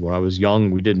 When I was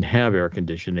young, we didn't have air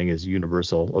conditioning as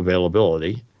universal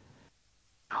availability.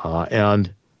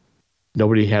 And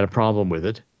nobody had a problem with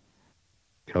it.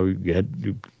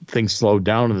 Things slowed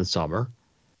down in the summer.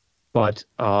 But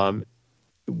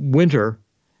winter,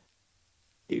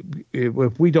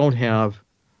 if we don't have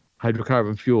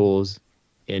hydrocarbon fuels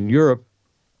in Europe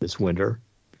this winter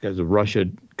because of Russia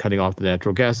cutting off the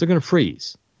natural gas, they're going to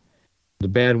freeze. The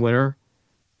bad winter,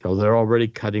 they're already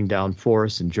cutting down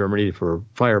forests in Germany for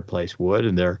fireplace wood,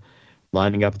 and they're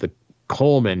lining up the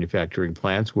coal manufacturing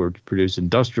plants where to produce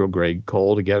industrial grade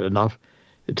coal to get enough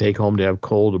to take home to have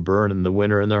coal to burn in the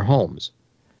winter in their homes.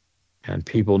 And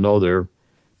people know they're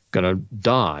going to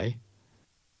die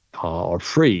or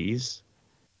freeze.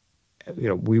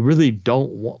 We really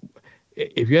don't want.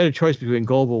 If you had a choice between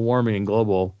global warming and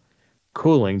global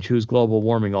cooling, choose global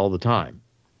warming all the time.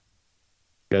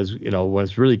 Because, when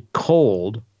it's really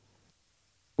cold,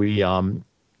 we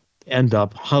end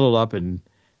up huddled up and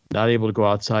not able to go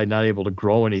outside, not able to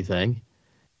grow anything,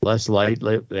 less light,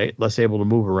 less able to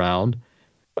move around.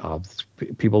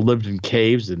 People lived in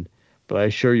caves, but I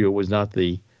assure you it was not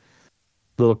the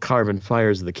little carbon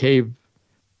fires of the cave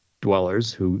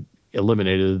dwellers who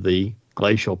eliminated the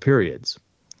glacial periods.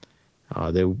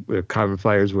 The carbon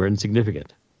fires were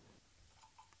insignificant.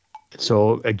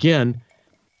 So again,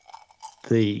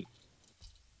 the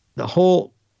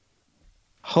whole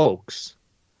hoax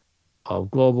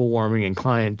of global warming and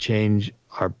climate change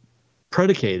are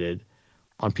predicated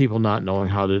on people not knowing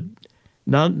how to,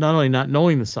 not only not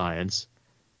knowing the science,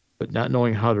 but not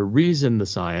knowing how to reason the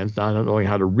science, not knowing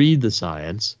how to read the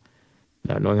science,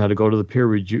 not knowing how to go to the peer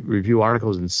review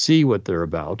articles and see what they're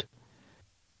about.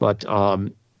 But,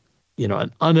 an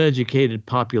uneducated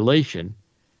population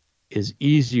is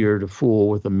easier to fool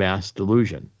with a mass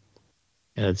delusion.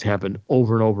 And it's happened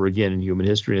over and over again in human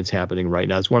history, and it's happening right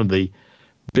now. It's one of the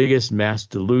biggest mass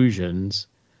delusions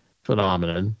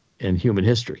phenomenon in human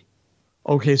history.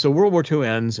 Okay, so World War II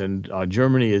ends, and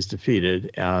Germany is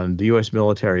defeated, and the U.S.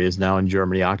 military is now in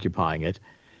Germany occupying it.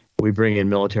 We bring in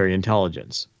military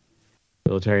intelligence.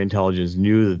 Military intelligence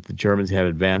knew that the Germans had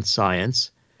advanced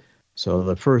science. So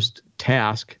the first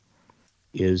task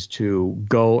is to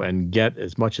go and get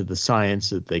as much of the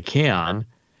science that they can,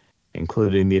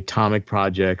 including the atomic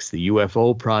projects, the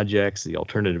UFO projects, the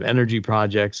alternative energy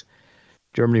projects.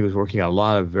 Germany was working on a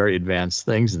lot of very advanced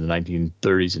things in the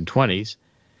 1930s and 20s,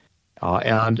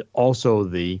 and also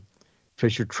the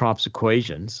Fischer-Tropsch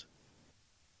equations.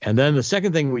 And then the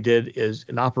second thing we did is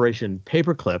in Operation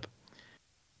Paperclip,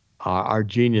 our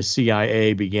genius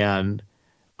CIA began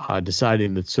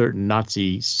deciding that certain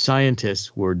Nazi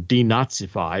scientists were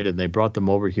denazified, and they brought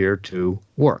them over here to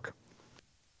work.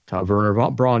 That's how Werner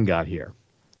Braun got here.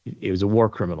 He was a war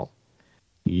criminal.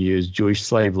 He used Jewish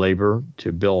slave labor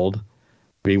to build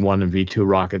V-1 and V-2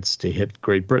 rockets to hit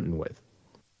Great Britain with.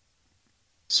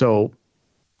 So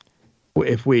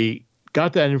if we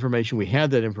got that information, we had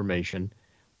that information,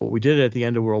 what we did at the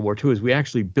end of World War II is we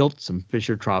actually built some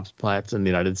Fischer-Tropsch plants in the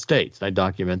United States. I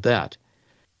document that.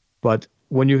 But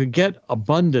when you could get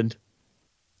abundant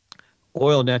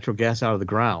oil and natural gas out of the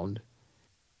ground,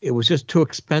 it was just too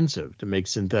expensive to make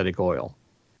synthetic oil,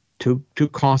 too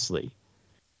costly.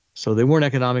 So they weren't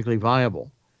economically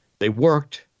viable. They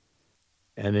worked,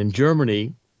 and in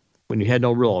Germany, when you had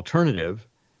no real alternative,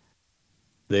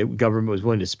 the government was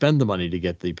willing to spend the money to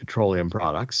get the petroleum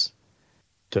products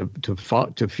to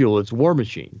fuel its war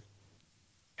machine.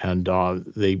 And a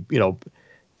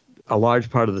large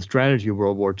part of the strategy of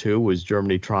World War II was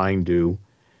Germany trying to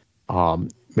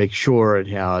make sure it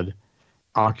had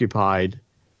occupied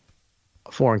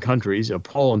foreign countries.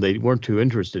 Poland, they weren't too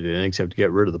interested in, except to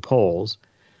get rid of the Poles.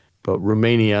 But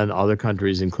Romania and other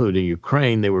countries, including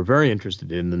Ukraine, they were very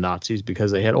interested in the Nazis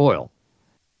because they had oil.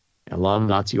 And a lot of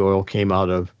Nazi oil came out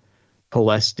of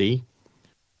Ploesti,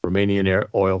 Romanian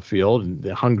oil field, and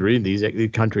Hungary.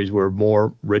 These countries were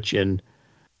more rich in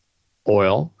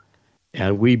oil.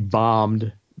 And we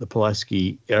bombed the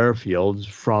Ploesti airfields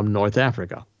from North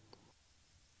Africa.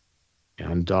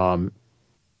 And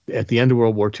at the end of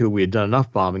World War II, we had done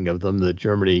enough bombing of them that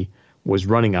Germany was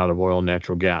running out of oil and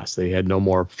natural gas. They had no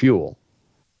more fuel.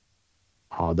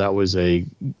 That was a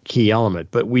key element.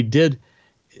 But we did,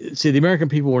 see, the American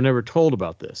people were never told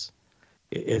about this.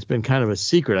 It's been kind of a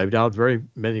secret. I doubt very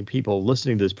many people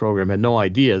listening to this program had no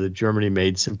idea that Germany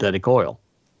made synthetic oil.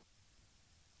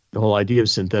 The whole idea of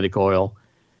synthetic oil,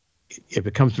 if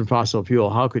it comes from fossil fuel,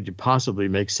 how could you possibly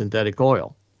make synthetic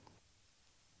oil?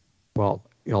 Well,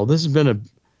 this has been a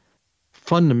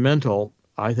fundamental,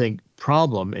 I think,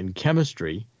 problem in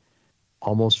chemistry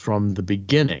almost from the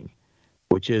beginning,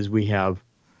 which is we have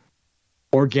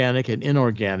organic and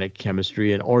inorganic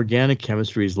chemistry, and organic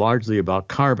chemistry is largely about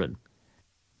carbon.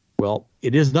 Well,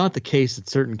 it is not the case that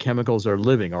certain chemicals are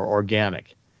living or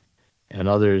organic and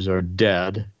others are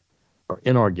dead or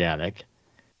inorganic.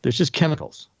 There's just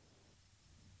chemicals.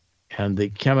 And the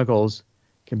chemicals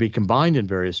can be combined in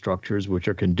various structures which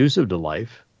are conducive to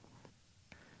life,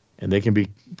 and they can be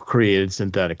created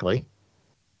synthetically.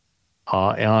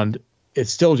 And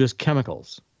it's still just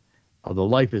chemicals, although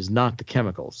life is not the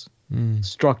chemicals.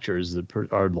 Structures that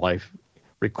are life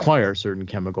require certain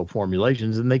chemical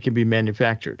formulations, and they can be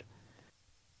manufactured.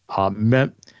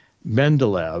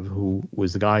 Mendeleev, who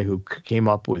was the guy who came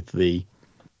up with the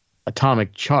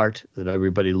atomic chart that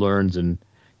everybody learns in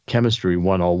Chemistry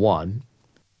 101,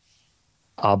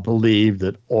 believed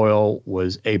that oil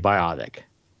was abiotic.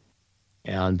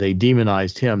 And they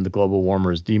demonized him, the global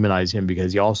warmers demonized him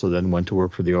because he also then went to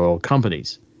work for the oil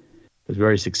companies. He was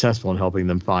very successful in helping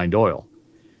them find oil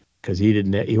because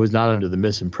he was not under the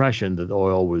misimpression that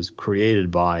oil was created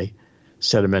by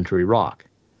sedimentary rock.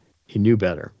 He knew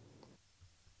better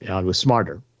and was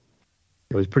smarter.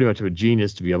 It was pretty much of a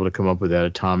genius to be able to come up with that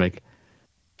atomic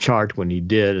chart when he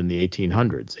did in the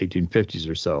 1850s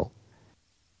or so.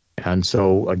 And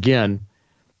so, again,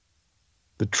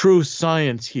 the true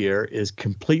science here is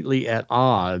completely at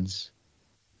odds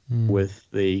with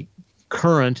the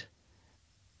current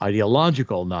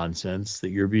ideological nonsense that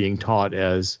you're being taught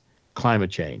as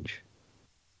climate change.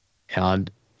 And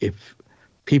if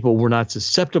people were not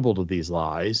susceptible to these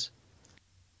lies,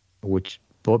 which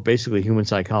basically human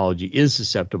psychology is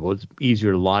susceptible, it's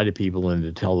easier to lie to people than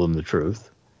to tell them the truth.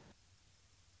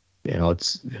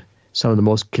 It's some of the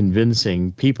most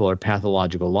convincing people are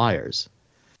pathological liars.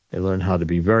 They learn how to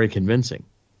be very convincing.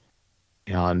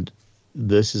 And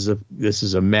this is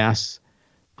a mass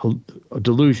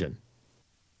delusion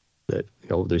that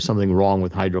there's something wrong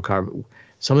with hydrocarbon,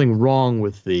 something wrong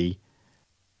with the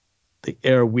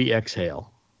air we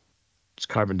exhale. It's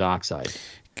carbon dioxide.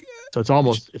 So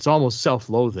it's almost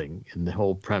self-loathing in the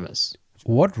whole premise.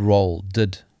 What role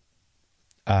did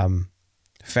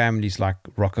families like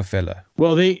Rockefeller?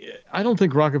 Well, I don't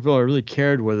think Rockefeller really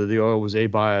cared whether the oil was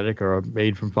abiotic or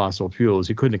made from fossil fuels.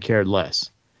 He couldn't have cared less.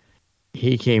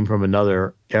 He came from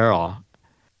another era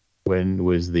when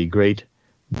was the great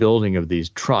building of these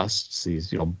trusts,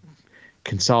 these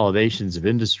consolidations of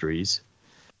industries,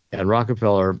 and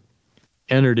Rockefeller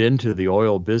entered into the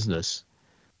oil business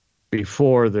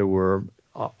before there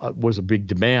was a big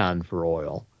demand for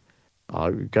oil.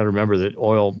 You've got to remember that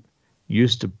oil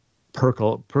used to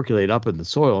percolate up in the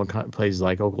soil in places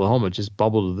like Oklahoma. It just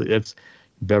bubbled. It's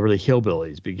Beverly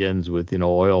Hillbillies begins with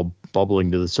oil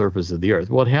bubbling to the surface of the earth.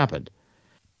 What happened?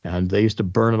 And they used to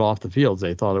burn it off the fields.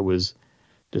 They thought it was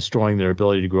destroying their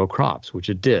ability to grow crops, which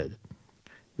it did.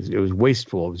 It was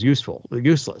wasteful. It was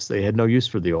useless. They had no use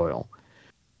for the oil.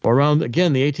 Around,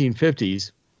 again, the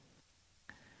 1850s,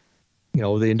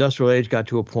 the industrial age got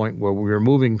to a point where we were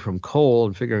moving from coal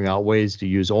and figuring out ways to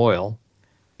use oil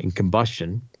in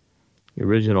combustion. The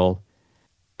original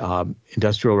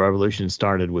industrial revolution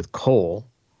started with coal.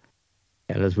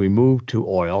 And as we moved to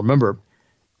oil, remember,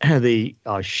 the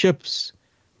ships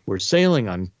were sailing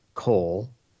on coal.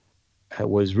 It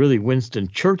was really Winston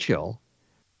Churchill,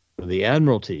 the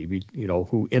Admiralty,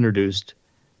 who introduced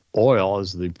oil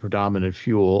as the predominant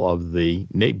fuel of the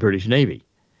British Navy.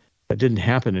 That didn't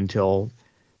happen until,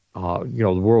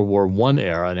 the World War I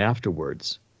era and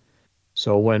afterwards.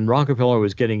 So when Rockefeller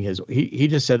was getting he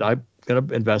just said, I'm going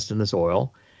to invest in this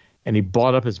oil. And he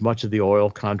bought up as much of the oil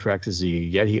contracts as he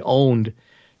could get. He owned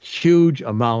huge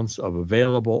amounts of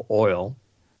available oil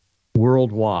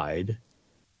worldwide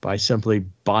by simply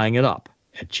buying it up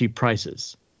at cheap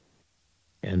prices.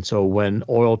 And so when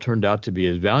oil turned out to be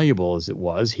as valuable as it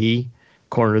was, he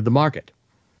cornered the market,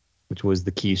 which was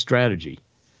the key strategy.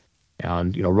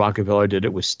 And, Rockefeller did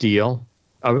it with steel,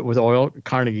 with oil.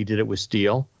 Carnegie did it with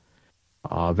steel.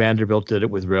 Vanderbilt did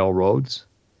it with railroads.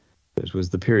 This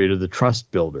was the period of the trust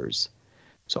builders.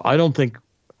 So I don't think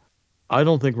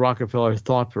Rockefeller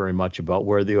thought very much about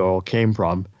where the oil came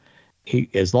from.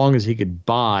 As long as he could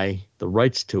buy the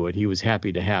rights to it, he was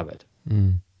happy to have it.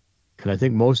 And I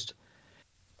think most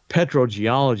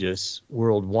petrogeologists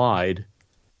worldwide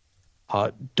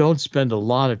don't spend a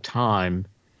lot of time.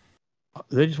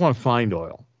 They just want to find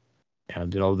oil,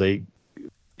 and they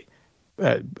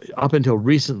up until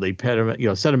recently,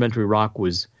 sedimentary rock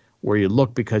was where you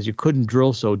look because you couldn't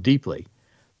drill so deeply.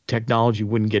 Technology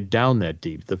wouldn't get down that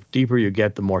deep. The deeper you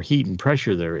get, the more heat and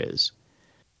pressure there is.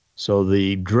 So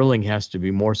the drilling has to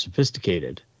be more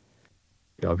sophisticated.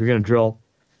 If you're going to drill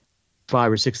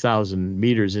 5,000 or 6,000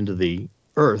 meters into the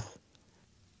earth,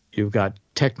 you've got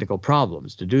technical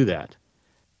problems to do that,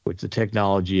 which the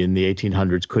technology in the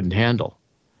 1800s couldn't handle.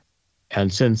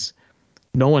 And since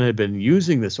no one had been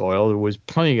using this oil, there was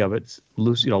plenty of it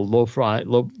loose,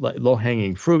 low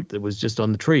hanging fruit that was just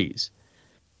on the trees.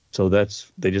 So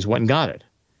they just went and got it.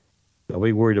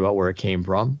 Nobody worried about where it came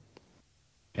from.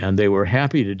 And they were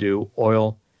happy to do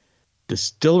oil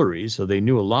distilleries, so they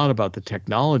knew a lot about the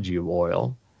technology of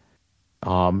oil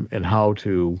and how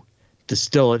to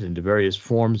distill it into various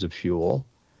forms of fuel.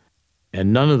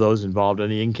 And none of those involved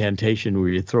any incantation where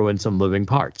you throw in some living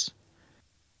parts.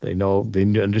 They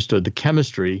understood the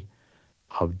chemistry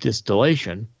of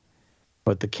distillation,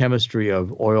 but the chemistry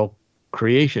of oil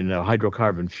creation,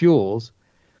 hydrocarbon fuels,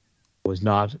 was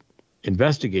not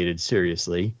investigated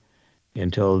seriously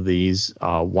until these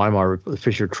Weimar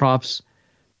Fischer-Tropsch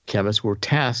chemists were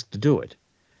tasked to do it.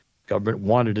 Government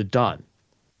wanted it done.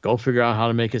 Go figure out how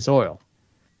to make this oil.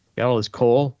 Got all this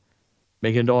coal,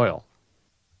 make it into oil.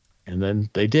 And then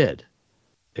they did.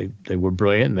 They were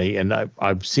brilliant. And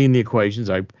I've seen the equations.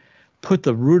 I put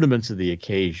the rudiments of the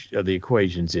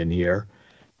equations in here.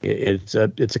 It's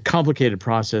a complicated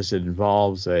process. It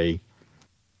involves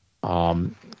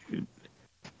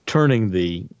turning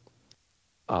the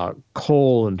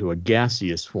coal into a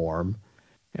gaseous form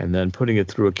and then putting it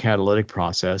through a catalytic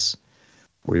process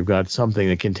where you've got something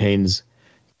that contains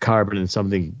carbon and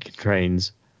something that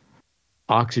contains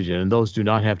oxygen, and those do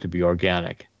not have to be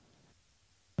organic.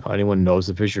 Anyone knows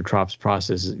the Fischer-Tropsch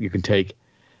process. You can take.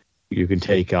 In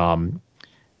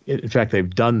fact,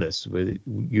 they've done this with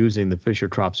using the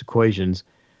Fischer-Tropsch equations.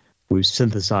 We've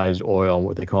synthesized oil,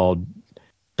 what they call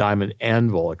diamond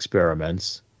anvil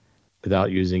experiments,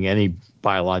 without using any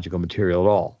biological material at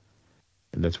all.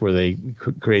 And that's where they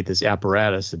create this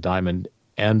apparatus, the diamond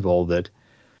anvil, that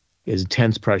is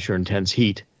intense pressure, intense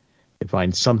heat. They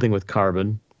find something with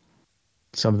carbon,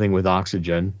 something with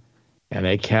oxygen, and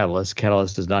a catalyst.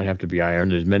 Catalyst does not have to be iron.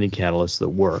 There's many catalysts that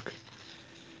work.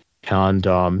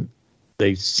 And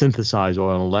they synthesize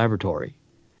oil in a laboratory.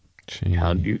 Gee.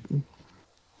 And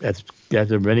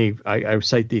there are many. I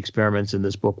cite the experiments in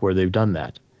this book where they've done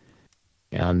that,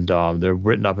 and they're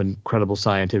written up in credible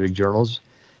scientific journals.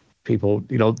 People,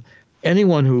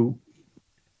 anyone who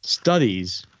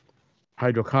studies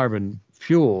hydrocarbon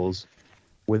fuels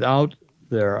without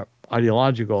their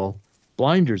ideological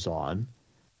blinders on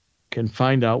can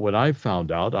find out what I've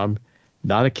found out. I'm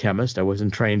not a chemist. I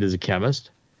wasn't trained as a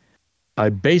chemist. I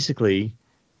basically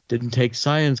didn't take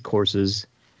science courses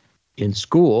in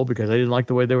school because I didn't like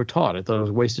the way they were taught. I thought it was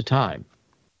a waste of time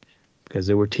because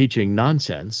they were teaching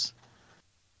nonsense.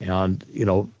 And,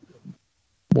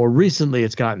 more recently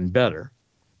it's gotten better,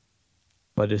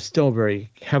 but it's still very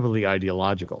heavily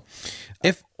ideological.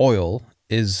 If oil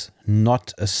is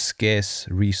not a scarce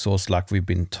resource like we've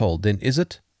been told, then is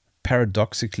it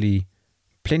paradoxically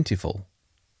plentiful?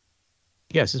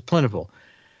 Yes, it's plentiful.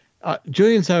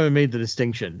 Julian Simon made the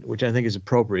distinction, which I think is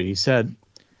appropriate. He said,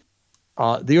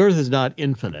 the earth is not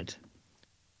infinite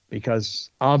because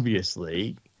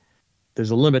obviously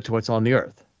there's a limit to what's on the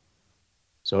earth.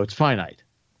 So it's finite.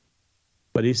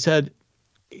 But he said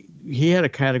he had a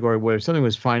category where if something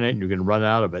was finite and you can run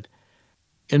out of it,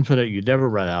 infinite, you'd never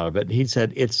run out of it. He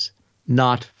said it's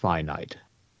not finite,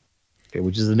 okay,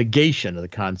 which is a negation of the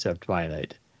concept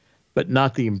finite, but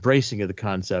not the embracing of the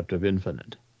concept of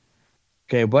infinite.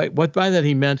 Okay, what by that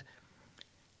he meant,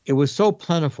 it was so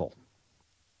plentiful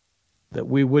that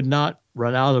we would not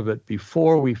run out of it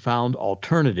before we found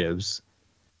alternatives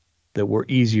that were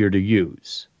easier to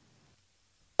use.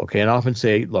 Okay, and I often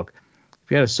say, look, if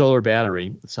you had a solar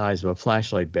battery the size of a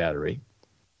flashlight battery,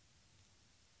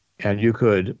 and you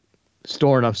could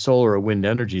store enough solar or wind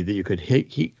energy that you could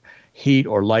heat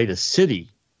or light a city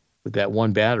with that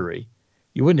one battery,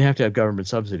 you wouldn't have to have government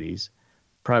subsidies.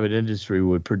 Private industry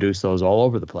would produce those all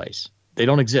over the place. They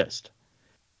don't exist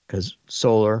because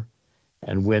solar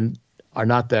and wind are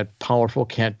not that powerful,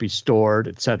 can't be stored,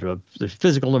 etc. There's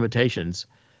physical limitations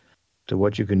to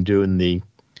what you can do in the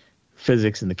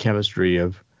physics and the chemistry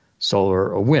of solar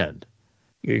or wind.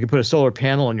 You can put a solar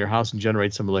panel on your house and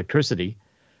generate some electricity,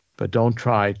 but don't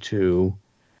try to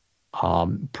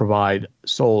provide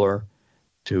solar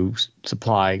to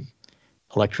supply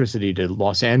electricity to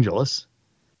Los Angeles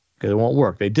because it won't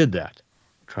work. They did that.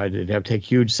 Tried to take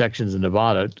huge sections in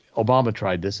Nevada. Obama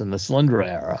tried this in the Solyndra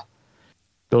era.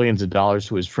 Billions of dollars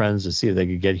to his friends to see if they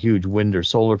could get huge wind or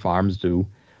solar farms to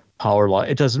power.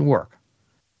 It doesn't work.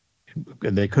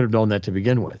 And they could have known that to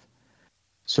begin with.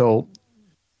 So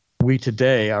we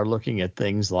today are looking at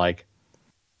things like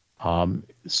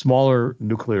smaller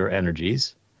nuclear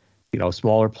energies,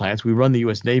 smaller plants. We run the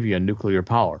U.S. Navy on nuclear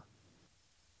power.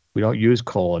 We don't use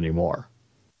coal anymore.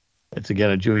 It's,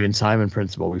 again, a Julian Simon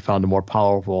principle. We found a more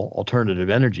powerful alternative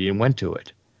energy and went to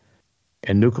it.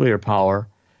 And nuclear power,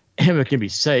 it can be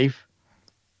safe,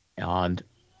 and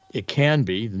it can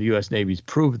be. The U.S. Navy's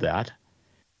proved that.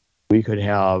 We could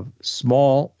have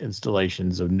small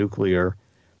installations of nuclear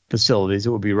facilities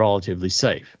that would be relatively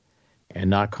safe and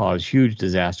not cause huge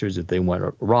disasters if they went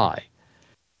awry.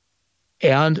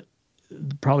 And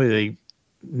probably the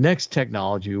next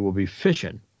technology will be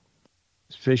fission.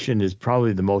 Fission is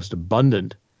probably the most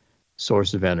abundant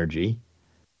source of energy.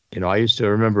 I used to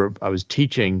remember I was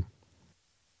teaching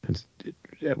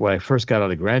when I first got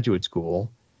out of graduate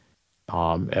school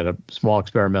at a small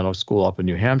experimental school up in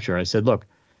New Hampshire. I said, look,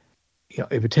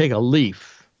 if you take a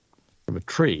leaf from a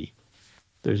tree,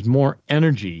 there's more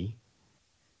energy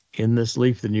in this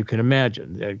leaf than you can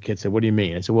imagine. The kid said, what do you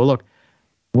mean? I said, well, look,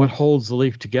 what holds the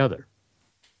leaf together?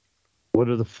 What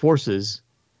are the forces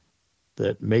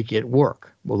that make it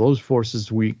work? Well, those forces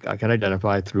I can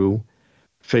identify through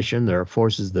fission. There are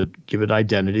forces that give it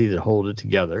identity, that hold it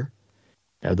together.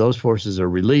 Now, those forces are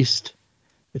released.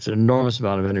 It's an enormous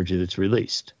amount of energy that's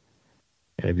released.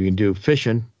 And if you can do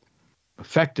fission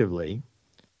effectively,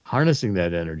 harnessing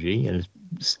that energy, and it's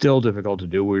still difficult to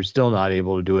do. We're still not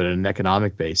able to do it on an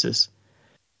economic basis.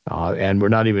 And we're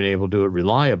not even able to do it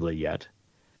reliably yet.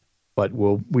 But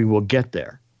we will get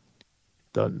there.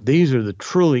 These are the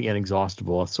truly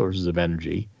inexhaustible sources of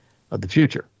energy of the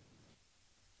future.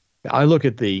 I look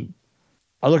at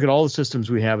all the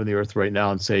systems we have in the earth right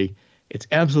now and say it's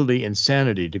absolutely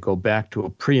insanity to go back to a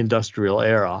pre-industrial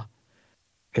era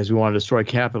because we want to destroy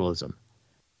capitalism.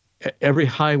 Every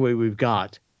highway we've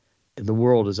got in the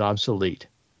world is obsolete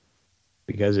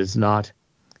because it's not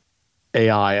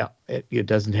AI. It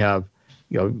doesn't have,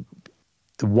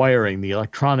 the wiring, the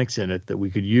electronics in it that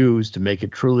we could use to make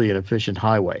it truly an efficient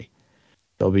highway.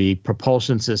 There'll be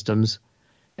propulsion systems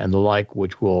and the like,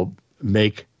 which will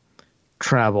make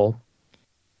travel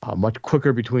much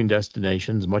quicker between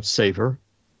destinations, much safer.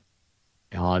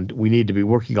 And we need to be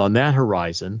working on that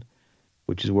horizon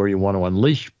which is where you want to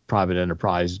unleash private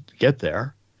enterprise to get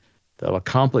there. They'll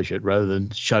accomplish it rather than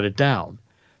shut it down.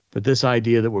 But this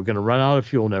idea that we're going to run out of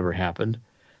fuel never happened.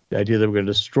 The idea that we're going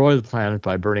to destroy the planet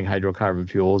by burning hydrocarbon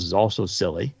fuels is also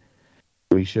silly.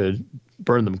 We should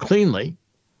burn them cleanly.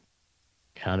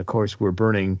 And of course, we're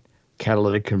burning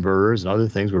catalytic converters and other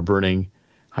things. We're burning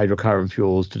hydrocarbon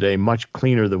fuels today much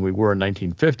cleaner than we were in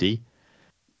 1950,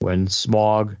 when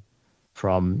smog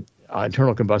from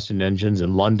internal combustion engines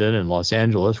in London and Los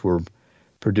Angeles were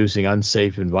producing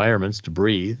unsafe environments to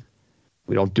breathe.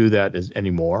 We don't do that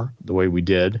anymore the way we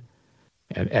did.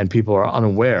 And people are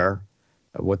unaware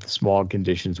of what the smog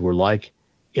conditions were like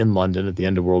in London at the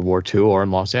end of World War II or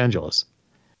in Los Angeles.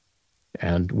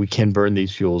 And we can burn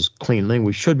these fuels cleanly.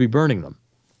 We should be burning them.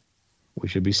 We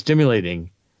should be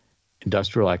stimulating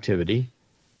industrial activity.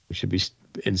 We should be,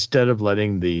 instead of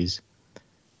letting these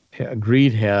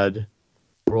greed-head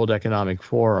World Economic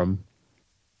Forum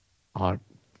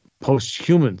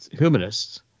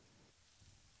post-humanists,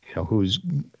 whose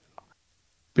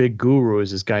big guru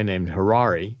is this guy named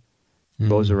Harari,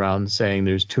 goes around saying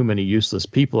there's too many useless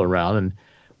people around and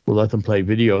we'll let them play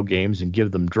video games and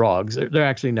give them drugs. They're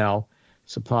actually now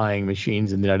supplying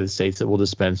machines in the United States that will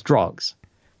dispense drugs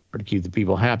to keep the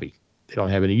people happy. They don't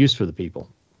have any use for the people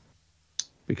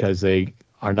because they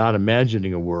are not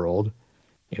imagining a world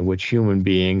in which human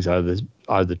beings are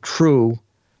the true,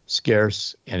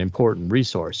 scarce, and important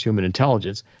resource, human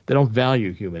intelligence. They don't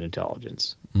value human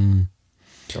intelligence.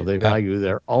 So they value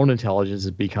their own intelligence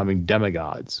as becoming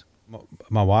demigods.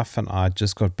 My wife and I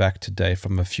just got back today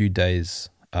from a few days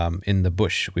in the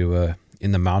bush. We were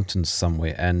in the mountains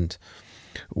somewhere, and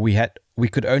we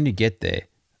could only get there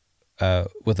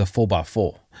with a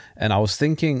 4x4. And I was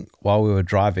thinking while we were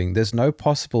driving, there's no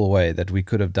possible way that we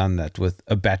could have done that with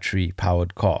a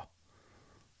battery-powered car.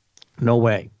 No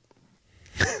way.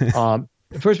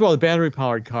 First of all, the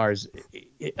battery-powered cars,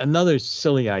 another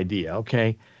silly idea,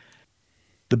 okay?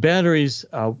 The batteries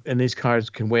in these cars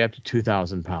can weigh up to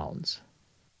 2,000 pounds.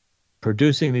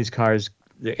 Producing these cars,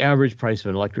 the average price of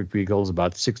an electric vehicle is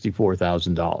about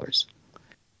 $64,000.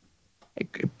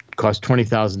 It costs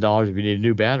 $20,000 if you need a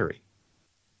new battery.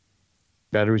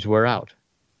 Batteries wear out.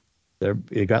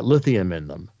 They got lithium in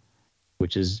them,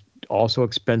 which is also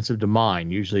expensive to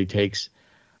mine. Usually takes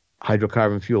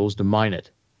hydrocarbon fuels to mine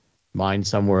it. Mine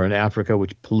somewhere in Africa,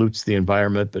 which pollutes the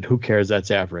environment, but who cares? That's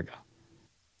Africa.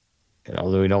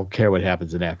 Although we don't care what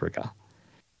happens in Africa.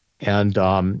 And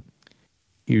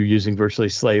you're using virtually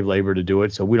slave labor to do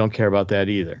it, so we don't care about that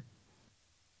either.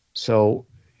 So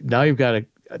now you've got an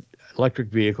electric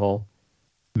vehicle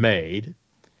made,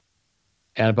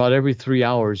 and about every 3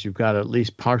 hours, you've got to at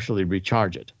least partially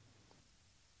recharge it.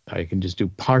 Now you can just do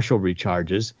partial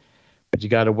recharges, but you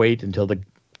got to wait until the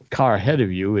car ahead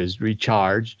of you is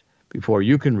recharged before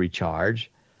you can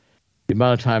recharge. The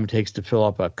amount of time it takes to fill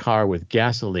up a car with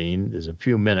gasoline is a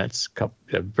few minutes,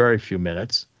 very few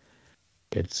minutes.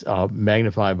 It's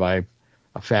magnified by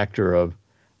a factor of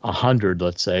 100,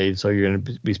 let's say. So you're going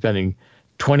to be spending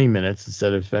 20 minutes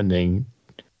instead of spending,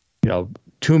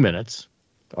 2 minutes.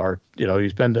 Or, you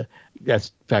spend,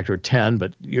 that's factor of 10,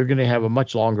 but you're going to have a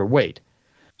much longer wait.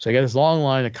 So you got this long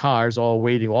line of cars all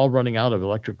waiting, all running out of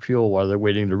electric fuel while they're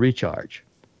waiting to recharge.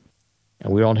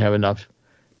 And we don't have enough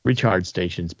recharge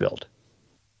stations built.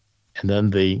 And then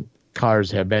the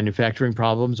cars have manufacturing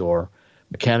problems or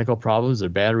mechanical problems. Their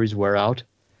batteries wear out.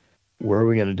 Where are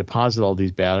we going to deposit all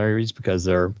these batteries because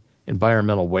they're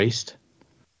environmental waste?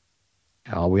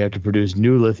 We have to produce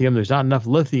new lithium. There's not enough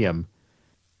lithium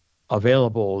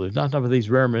available. There's not enough of these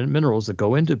rare minerals that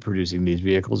go into producing these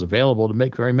vehicles available to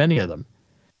make very many of them.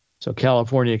 So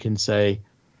California can say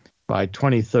by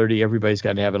 2030, everybody's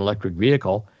got to have an electric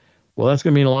vehicle. Well, that's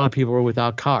going to mean a lot of people are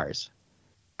without cars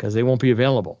because they won't be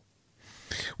available.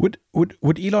 Would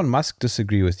Elon Musk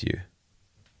disagree with you?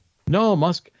 No,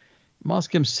 Musk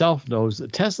himself knows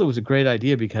that Tesla was a great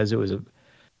idea because it was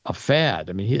a fad.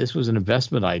 I mean, this was an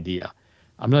investment idea.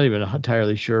 I'm not even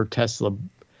entirely sure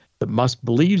that Musk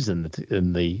believes in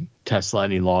the Tesla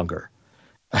any longer.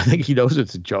 I think he knows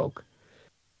it's a joke,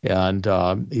 and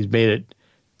he's made it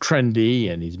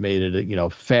trendy and he's made it a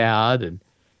fad, and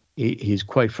he's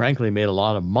quite frankly made a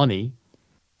lot of money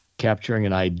capturing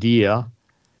an idea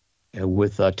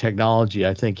with technology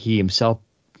I think he himself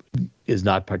is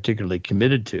not particularly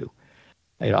committed to.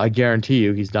 I guarantee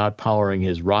you he's not powering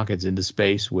his rockets into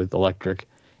space with electric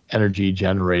energy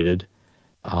generated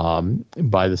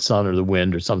by the sun or the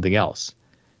wind or something else.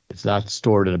 It's not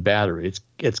stored in a battery.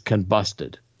 It's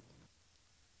combusted.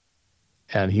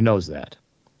 And he knows that.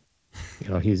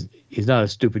 He's not a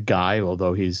stupid guy,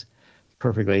 although he's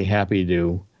perfectly happy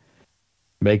to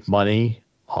make money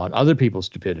on other people's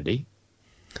stupidity.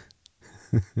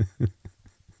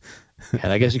 And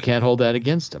I guess you can't hold that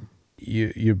against them.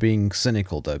 You're being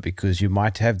cynical, though, because you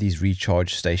might have these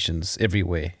recharge stations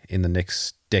everywhere in the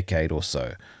next decade or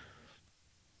so.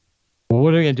 Well,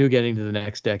 what are we going to do getting to the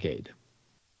next decade?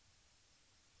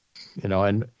 You know,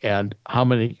 and how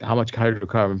much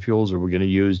hydrocarbon fuels are we going to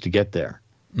use to get there?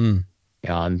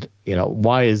 And, you know,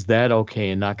 why is that okay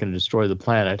and not going to destroy the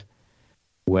planet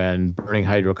when burning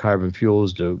hydrocarbon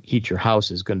fuels to heat your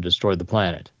house is going to destroy the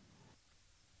planet?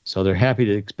 So they're happy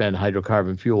to expend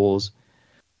hydrocarbon fuels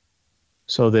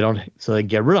so they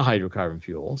get rid of hydrocarbon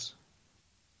fuels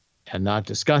and not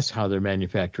discuss how they're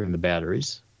manufacturing the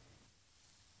batteries.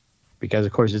 Because,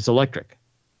 of course, it's electric.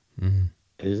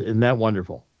 Isn't that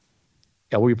wonderful?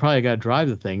 Yeah, well, you probably got to drive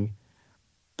the thing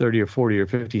 30 or 40 or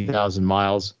 50,000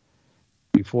 miles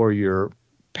before you're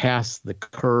past the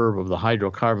curve of the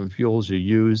hydrocarbon fuels you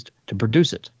used to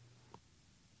produce it.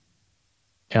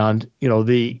 And, you know,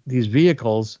 these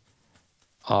vehicles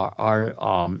they're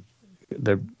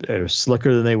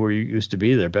slicker than they were used to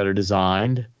be. They're better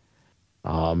designed.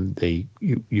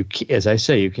 As I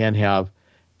say, you can't have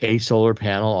a solar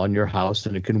panel on your house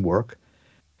and it can work.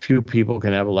 Few people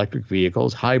can have electric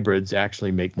vehicles. Hybrids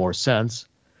actually make more sense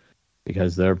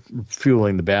because they're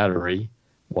fueling the battery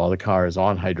while the car is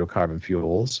on hydrocarbon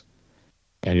fuels,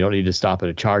 and you don't need to stop at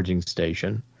a charging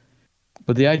station.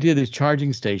 But the idea of these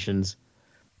charging stations,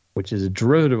 which is a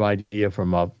derivative idea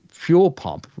from a fuel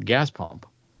pump, gas pump,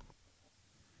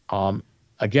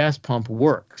 a gas pump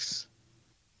works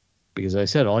because, as I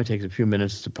said, it only takes a few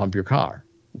minutes to pump your car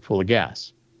full of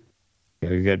gas.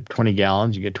 You get 20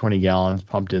 gallons, you get 20 gallons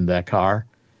pumped in that car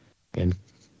in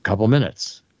a couple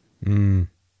minutes. And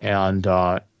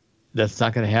that's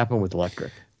not going to happen with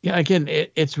electric. Yeah, again,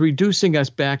 it's reducing us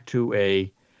back to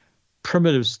a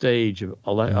primitive stage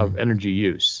of energy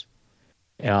use.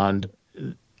 And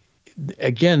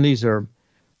again,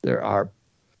 there are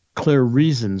clear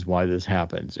reasons why this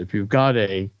happens. If you've got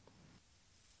a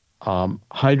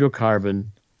hydrocarbon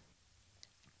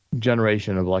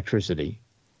generation of electricity,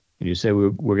 and you say we're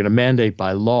going to mandate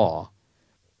by law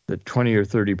that 20 or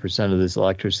 30% of this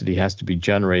electricity has to be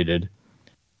generated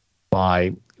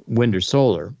by wind or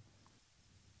solar,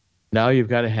 now you've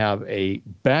got to have a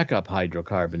backup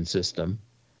hydrocarbon system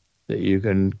that you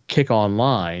can kick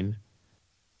online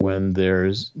when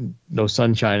there's no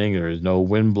sun shining, there is no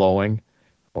wind blowing,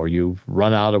 or you've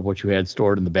run out of what you had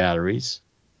stored in the batteries.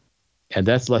 And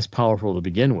that's less powerful to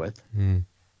begin with.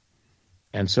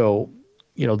 And so,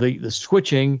 you know, the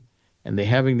switching and they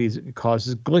having these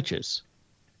causes glitches.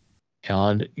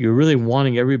 And you're really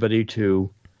wanting everybody to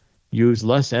use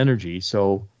less energy.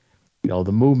 So, you know,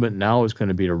 the movement now is going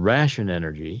to be to ration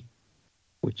energy,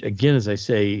 which, again, as I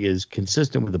say, is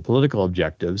consistent with the political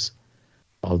objectives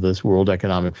of this World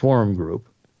Economic Forum group.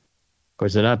 Of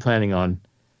course, they're not planning on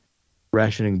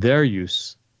rationing their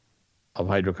use of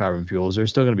hydrocarbon fuels. They're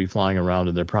still going to be flying around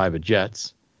in their private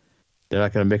jets. They're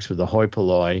not going to mix with the hoi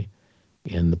polloi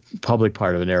in the public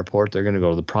part of an airport. They're going to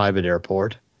go to the private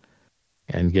airport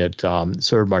and get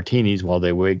served martinis while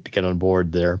they wait to get on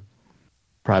board their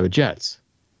private jets.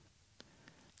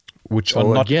 Which are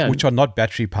not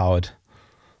battery powered.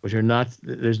 Which are not.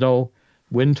 There's no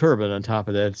wind turbine on top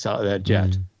of that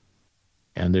jet,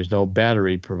 and there's no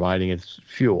battery providing its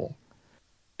fuel.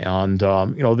 And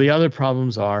you know, the other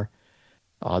problems are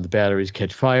the batteries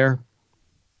catch fire.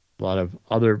 A lot of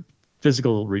other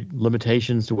physical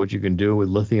limitations to what you can do with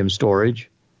lithium storage,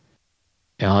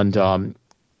 and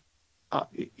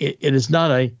it is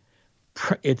not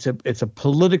it's a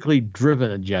politically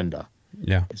driven agenda.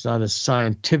 Yeah, it's not a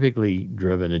scientifically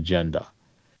driven agenda.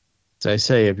 As I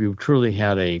say, if you truly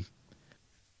had a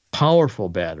powerful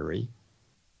battery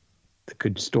that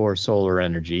could store solar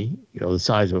energy, you know, the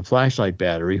size of a flashlight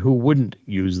battery, who wouldn't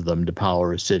use them to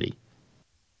power a city?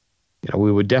 You know,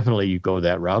 we would definitely go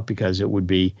that route because it would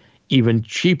be even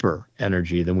cheaper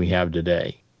energy than we have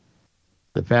today.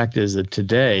 The fact is that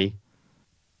today,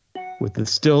 with the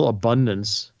still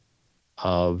abundance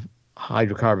of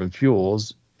hydrocarbon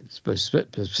fuels,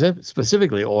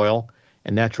 specifically oil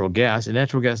and natural gas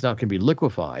now can be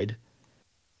liquefied,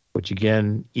 which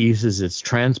again eases its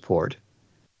transport.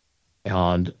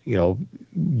 And, you know,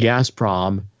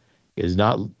 Gazprom is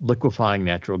not liquefying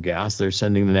natural gas. They're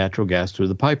sending the natural gas through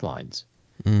the pipelines.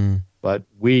 But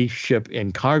we ship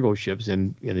in cargo ships,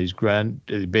 in these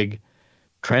big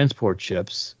transport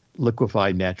ships,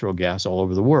 liquefied natural gas all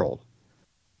over the world.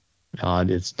 And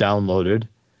it's downloaded.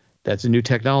 That's a new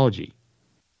technology.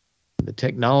 The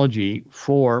technology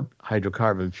for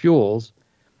hydrocarbon fuels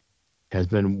has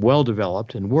been well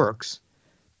developed and works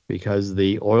because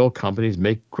the oil companies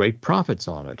make great profits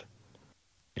on it.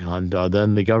 And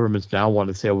then the governments now want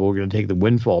to say, well, we're going to take the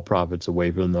windfall profits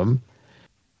away from them.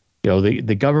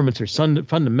 The governments are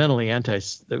fundamentally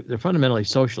they're fundamentally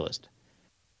socialist.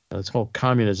 This whole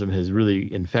communism has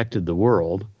really infected the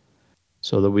world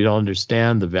so that we don't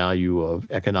understand the value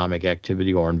of economic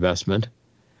activity or investment,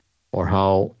 or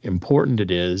how important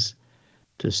it is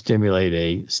to stimulate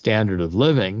a standard of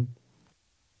living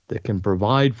that can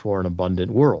provide for an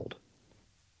abundant world.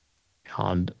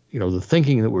 And the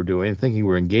thinking that we're doing, the thinking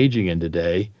we're engaging in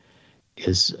today,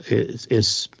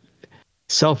 is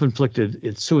self-inflicted.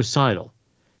 It's suicidal,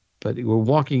 but we're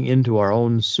walking into our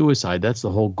own suicide. That's the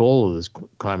whole goal of this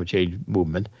climate change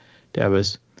movement, to have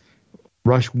us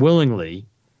rush willingly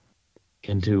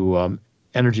into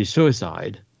energy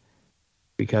suicide,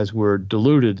 because we're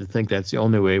deluded to think that's the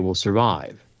only way we'll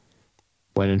survive,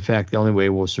 when in fact the only way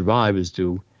we'll survive is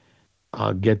to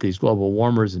get these global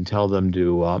warmers and tell them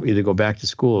to either go back to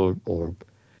school or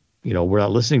we're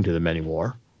not listening to them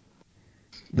anymore.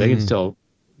 They can still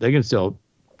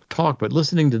talk, but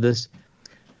listening to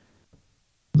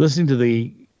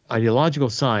the ideological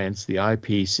science, the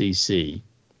IPCC,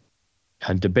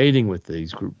 and debating with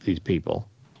these people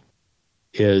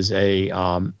is a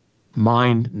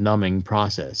mind-numbing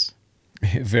process.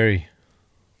 Very.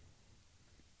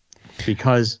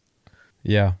 Because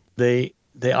yeah, they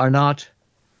are not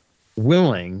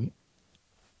willing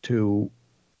to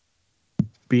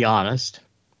be honest,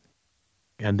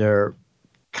 and they're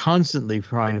constantly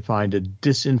trying to find a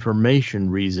disinformation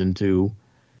reason to,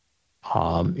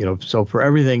 so for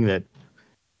everything that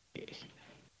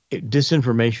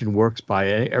disinformation works by,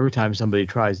 every time somebody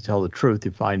tries to tell the truth,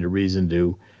 you find a reason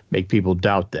to make people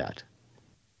doubt that.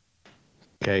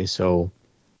 Okay, so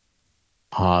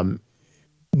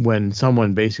when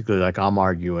someone basically, like I'm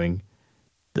arguing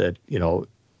that,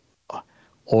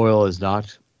 oil is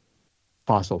not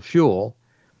fossil fuel,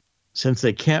 since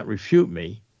they can't refute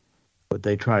me, what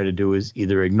they try to do is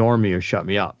either ignore me or shut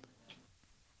me up.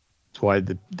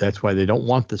 That's why they don't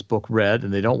want this book read,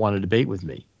 and they don't want to debate with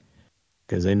me,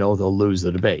 because they know they'll lose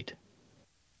the debate.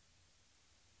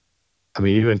 I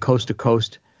mean, even Coast to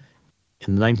Coast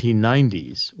in the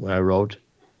 1990s, when I wrote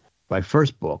my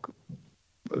first book,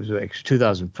 it was actually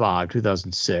 2005,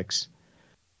 2006,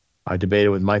 I debated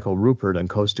with Michael Rupert on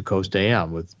Coast to Coast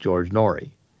AM with George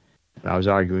Norrie. And I was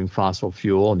arguing fossil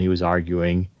fuel, and I was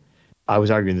arguing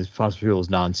that fossil fuel is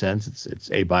nonsense. It's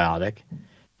abiotic.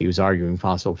 He was arguing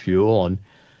fossil fuel, and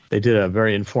they did a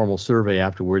very informal survey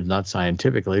afterwards, not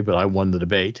scientifically, but I won the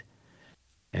debate.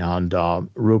 And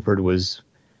Rupert was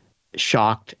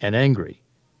shocked and angry.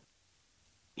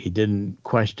 He didn't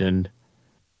question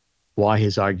why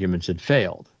his arguments had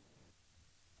failed.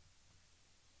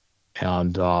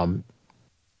 And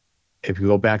if you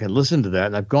go back and listen to that,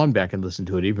 and I've gone back and listened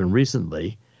to it even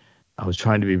recently, I was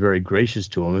trying to be very gracious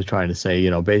to him. I was trying to say,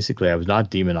 basically I was not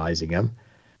demonizing him.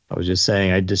 I was just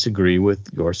saying I disagree with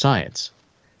your science,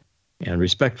 and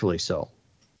respectfully so.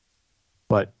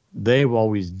 But they've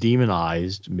always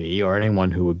demonized me, or anyone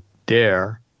who would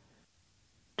dare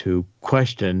to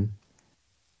question,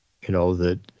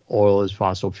 that oil is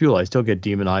fossil fuel. I still get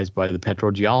demonized by the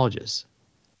petrogeologists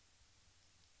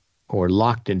who are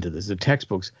locked into this. The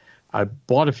textbooks, I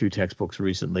bought a few textbooks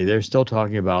recently. They're still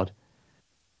talking about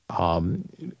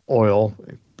oil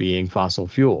being fossil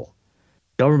fuel.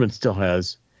 Government still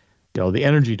has, the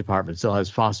Energy Department still has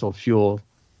fossil fuel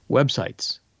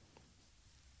websites.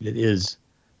 It is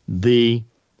the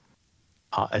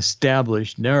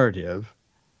established narrative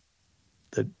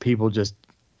that people just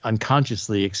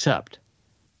unconsciously accept,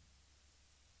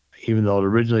 even though it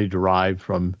originally derived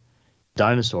from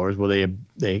dinosaurs. Well,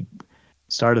 they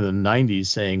started in the 90s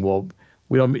saying, well,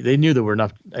 they knew there were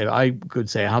enough. I could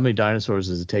say, how many dinosaurs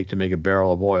does it take to make a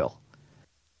barrel of oil?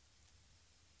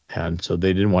 And so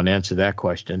they didn't want to answer that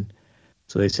question.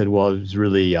 So they said, well, it was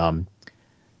really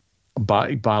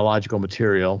biological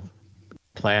material,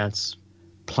 plants,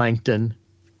 plankton,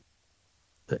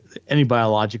 any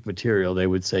biologic material, they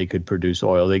would say, could produce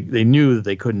oil. They knew that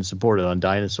they couldn't support it on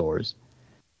dinosaurs.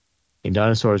 And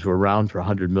dinosaurs were around for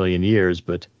 100 million years,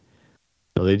 but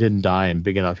they didn't die in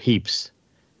big enough heaps,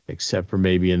 except for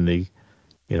maybe in the,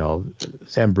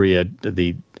 Zambria,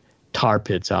 the tar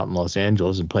pits out in Los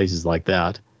Angeles and places like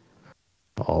that,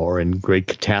 or in great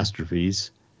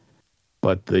catastrophes.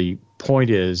 But the point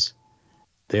is,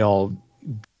 they all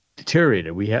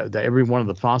deteriorated. We have every one of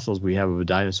the fossils we have of a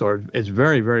dinosaur. It's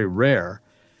very, very rare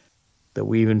that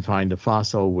we even find a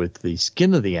fossil with the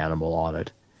skin of the animal on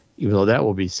it, even though that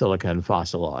will be silicon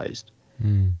fossilized,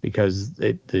 because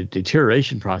the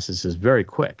deterioration process is very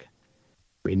quick.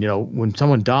 I mean, when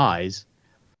someone dies,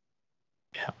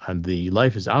 and the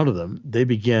life is out of them, they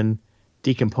begin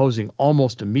decomposing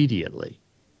almost immediately.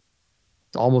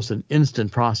 It's almost an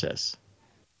instant process.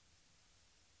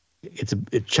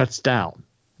 It shuts down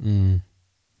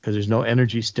because there's no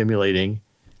energy stimulating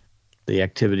the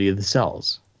activity of the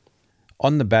cells.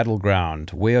 On the battleground,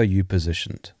 where are you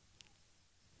positioned?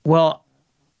 Well,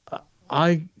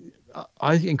 I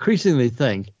increasingly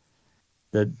think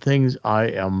that things I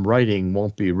am writing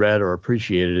won't be read or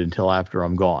appreciated until after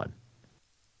I'm gone.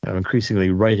 I'm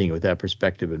increasingly writing with that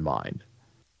perspective in mind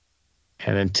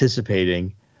and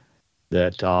anticipating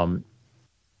that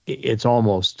it's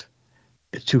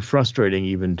too frustrating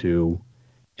even to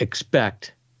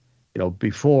expect.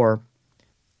 Before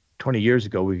 20 years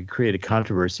ago, we could create a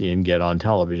controversy and get on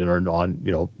television or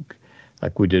on,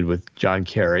 like we did with John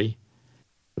Kerry,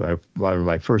 one of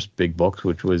my first big books,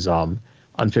 which was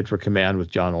Unfit for Command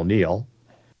with John O'Neill.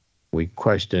 We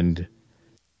questioned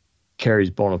Kerry's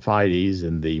bona fides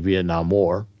in the Vietnam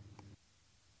War,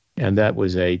 and that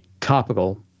was a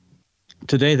topical.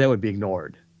 Today, that would be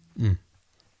ignored.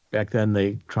 Back then,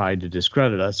 they tried to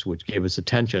discredit us, which gave us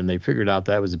attention. They figured out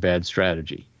that was a bad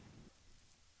strategy.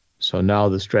 So now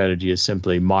the strategy is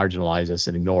simply marginalize us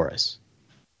and ignore us,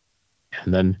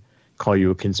 and then call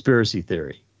you a conspiracy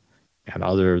theory and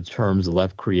other terms the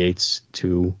left creates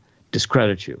to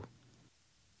discredit you.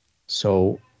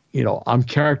 So, I'm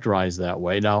characterized that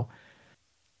way. Now,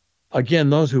 again,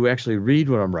 those who actually read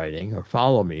what I'm writing or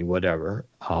follow me, whatever,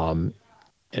 and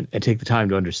take the time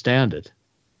to understand it,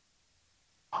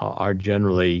 are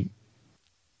generally,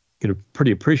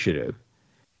 pretty appreciative.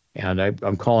 And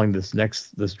I'm calling this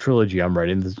trilogy I'm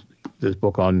writing, this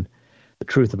book on the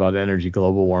truth about energy,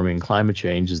 global warming, and climate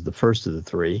change is the first of the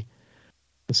three.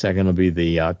 The second will be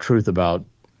the truth about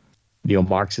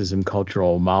neo-Marxism,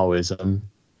 cultural Maoism,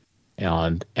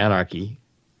 and anarchy.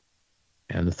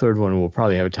 And the third one will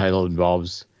probably have a title that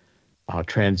involves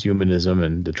transhumanism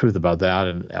and the truth about that,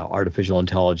 and artificial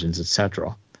intelligence,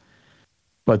 etc.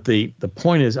 But the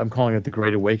point is, I'm calling it the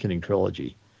Great Awakening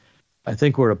Trilogy. I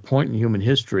think we're at a point in human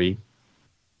history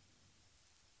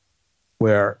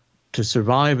where to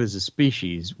survive as a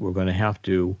species, we're going to have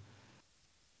to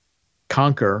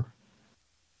conquer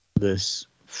this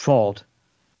fault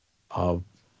of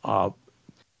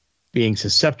being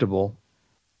susceptible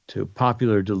to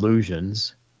popular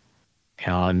delusions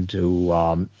and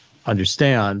to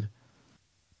understand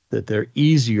that they're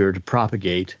easier to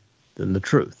propagate than the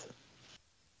truth.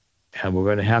 And we're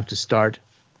going to have to start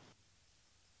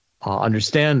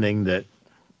understanding that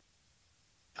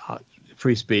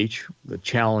free speech, the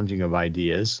challenging of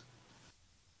ideas,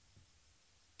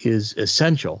 is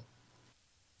essential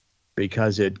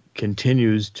because it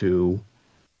continues to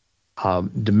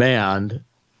demand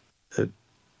that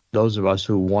those of us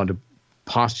who want to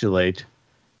postulate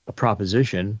a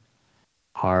proposition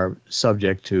are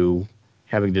subject to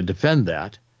having to defend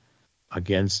that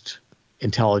against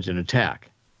intelligent attack.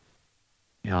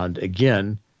 And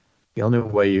again, the only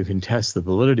way you can test the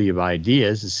validity of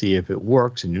ideas is to see if it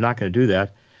works, and you're not going to do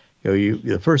that.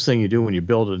 The first thing you do when you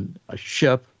build a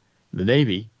ship in the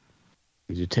Navy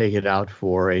is you take it out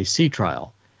for a sea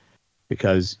trial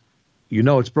because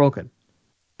it's broken.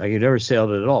 Now, you've never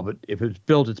sailed it at all, but if it's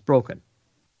built, it's broken.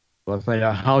 You want to find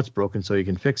out how it's broken so you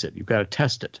can fix it. You've got to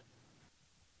test it.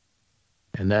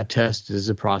 And that test is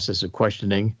a process of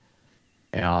questioning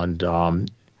and,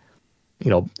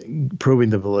 proving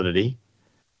the validity.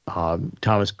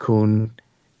 Thomas Kuhn,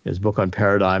 his book on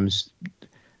paradigms,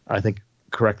 I think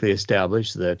correctly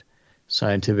established that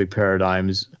scientific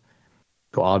paradigms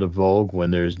go out of vogue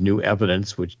when there's new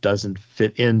evidence which doesn't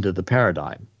fit into the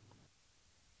paradigm.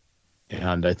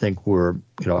 And I think we're,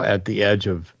 at the edge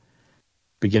of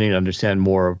beginning to understand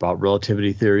more about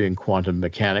relativity theory and quantum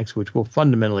mechanics, which will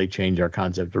fundamentally change our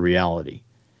concept of reality.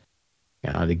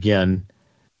 And again,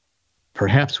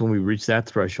 perhaps when we reach that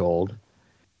threshold,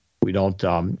 we don't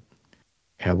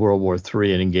have World War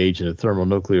III and engage in a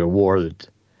thermonuclear war that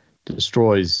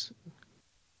destroys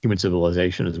human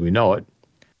civilization as we know it.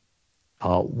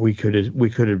 We could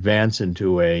advance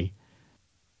into a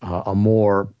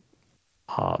more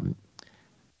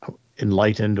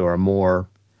enlightened or a more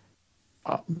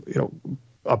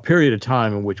a period of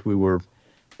time in which we were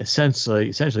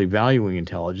essentially valuing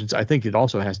intelligence. I think it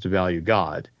also has to value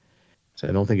God. So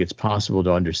I don't think it's possible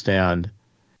to understand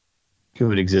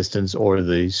human existence or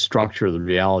the structure of the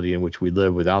reality in which we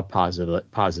live without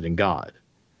positing God.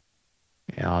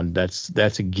 And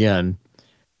that's again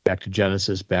back to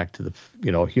Genesis, back to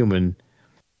the human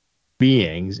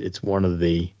beings. It's one of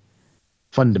the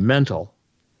fundamental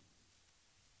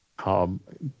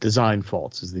design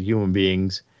faults is that human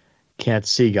beings can't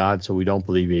see God, so we don't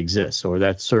believe he exists. Or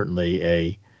that's certainly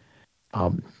a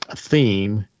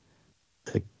theme,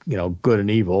 good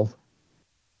and evil.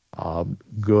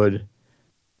 Good,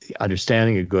 the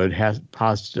understanding of good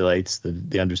postulates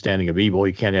the understanding of evil.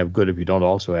 You can't have good if you don't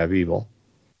also have evil.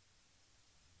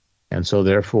 And so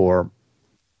therefore,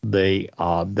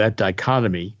 that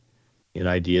dichotomy in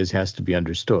ideas has to be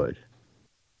understood.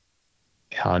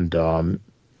 And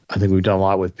I think we've done a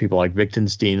lot with people like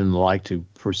Wittgenstein and the like to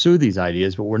pursue these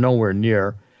ideas, but we're nowhere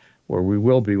near where we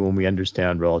will be when we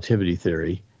understand relativity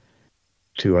theory,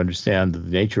 to understand that the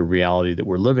nature of reality that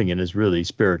we're living in is really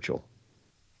spiritual.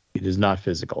 It is not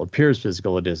physical. It appears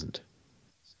physical, it isn't.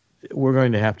 We're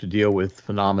going to have to deal with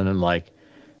phenomenon like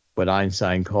what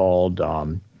Einstein called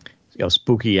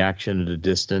spooky action at a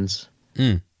distance. We're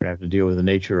going to have to deal with the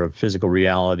nature of physical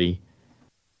reality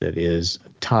that is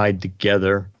tied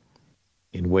together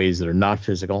in ways that are not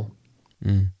physical.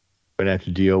 We're going to have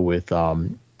to deal with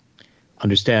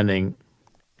understanding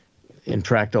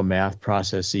intractable math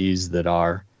processes that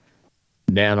are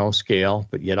nanoscale,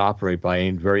 but yet operate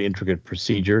by very intricate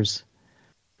procedures,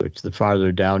 which the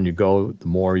farther down you go, the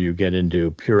more you get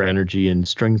into pure energy and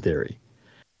string theory.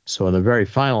 So in the very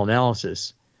final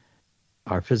analysis,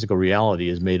 our physical reality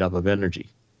is made up of energy.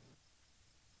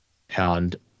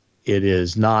 And it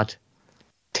is not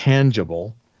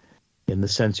tangible in the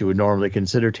sense you would normally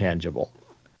consider tangible.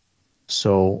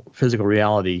 So physical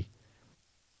reality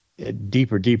at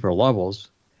deeper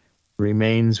levels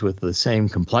remains with the same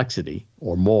complexity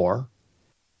or more,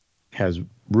 has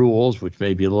rules which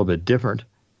may be a little bit different,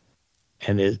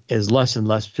 and is less and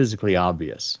less physically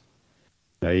obvious.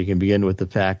 Now, you can begin with the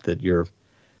fact that your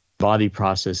body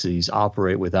processes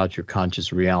operate without your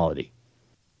conscious reality.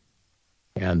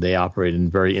 And they operate in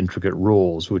very intricate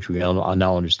rules, which we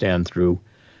now understand through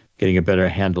getting a better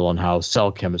handle on how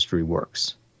cell chemistry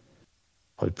works.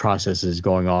 What processes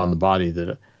going on in the body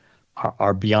that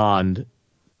are beyond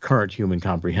current human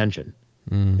comprehension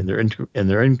in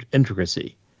their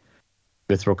intricacy.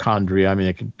 Mitochondria, I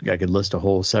mean, I could list a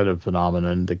whole set of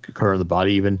phenomena that occur in the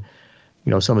body, even,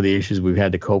 some of the issues we've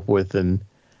had to cope with in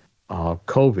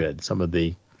COVID, some of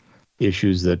the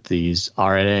issues that these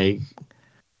RNA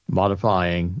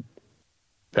modifying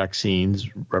vaccines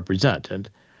represent. And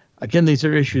again, these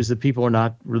are issues that people are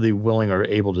not really willing or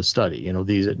able to study,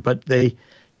 but they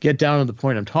get down to the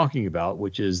point I'm talking about,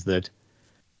 which is that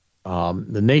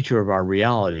the nature of our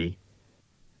reality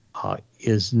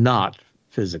is not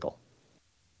physical.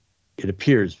 It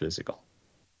appears physical.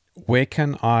 Where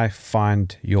can I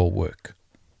find your work?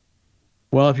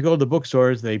 Well, if you go to the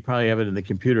bookstores, they probably have it in the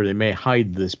computer. They may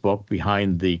hide this book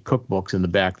behind the cookbooks in the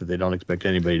back that they don't expect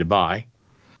anybody to buy.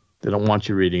 They don't want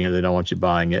you reading it. They don't want you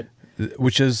buying it.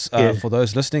 Which is, for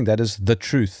those listening, that is The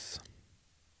Truth.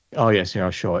 Oh, yes. Here,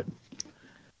 I'll show it.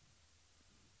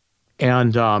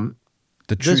 And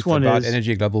The Truth about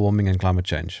energy, global warming, and climate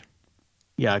change.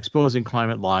 Yeah, exposing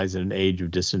climate lies in an age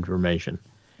of disinformation.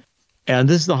 And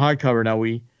this is the hardcover. Now,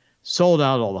 we sold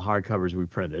out all the hardcovers we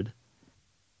printed.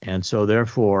 And so,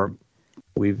 therefore,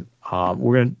 we're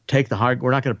going to take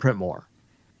we're not going to print more.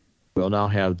 We'll now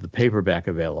have the paperback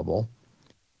available,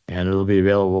 and it'll be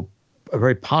available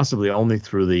very possibly only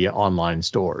through the online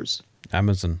stores.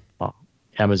 Amazon,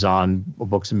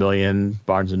 Books A Million,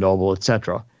 Barnes & Noble,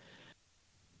 etc.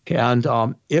 And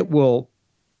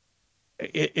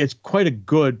it's quite a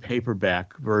good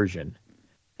paperback version.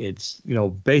 It's,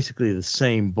 basically the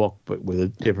same book, but with a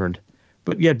different,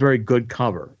 but yet very good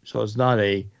cover. So it's not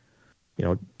a,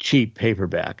 cheap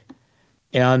paperback.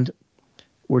 And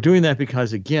we're doing that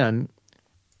because, again,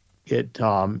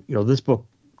 this book,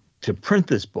 to print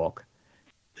this book,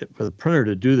 for the printer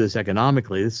to do this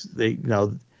economically, they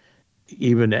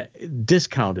even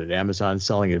discounted. Amazon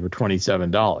selling it for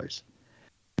 $27.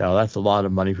 Now, that's a lot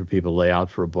of money for people to lay out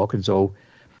for a book. And so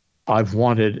I've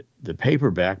wanted the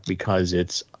paperback because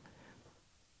it's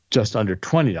just under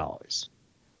 $20.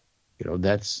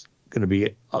 That's going to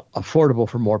be affordable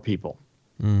for more people.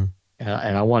 And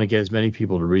I want to get as many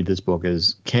people to read this book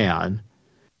as can.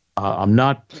 I'm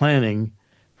not planning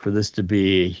for this to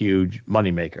be a huge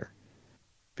moneymaker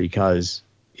because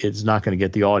it's not going to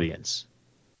get the audience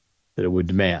that it would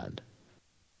demand.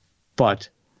 But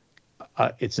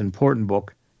it's an important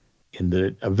book in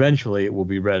that eventually it will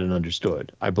be read and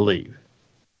understood, I believe.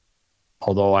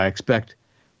 Although I expect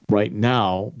right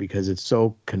now, because it's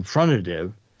so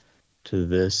confrontative to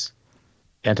this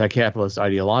anti-capitalist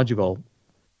ideological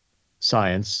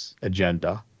science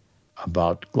agenda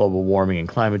about global warming and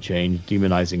climate change,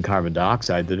 demonizing carbon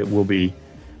dioxide, that it will be,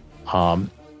 a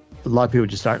lot of people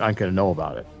just aren't going to know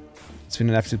about it. It's been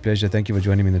an absolute pleasure. Thank you for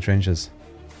joining me in the trenches.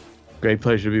 Great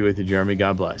pleasure to be with you, Jeremy.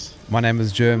 God bless. My name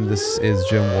is Germ. This is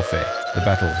Germ Warfare, the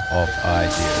battle of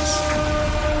ideas.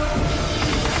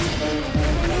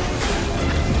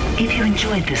 If you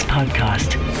enjoyed this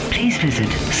podcast, please visit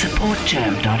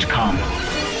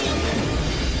supportgerm.com.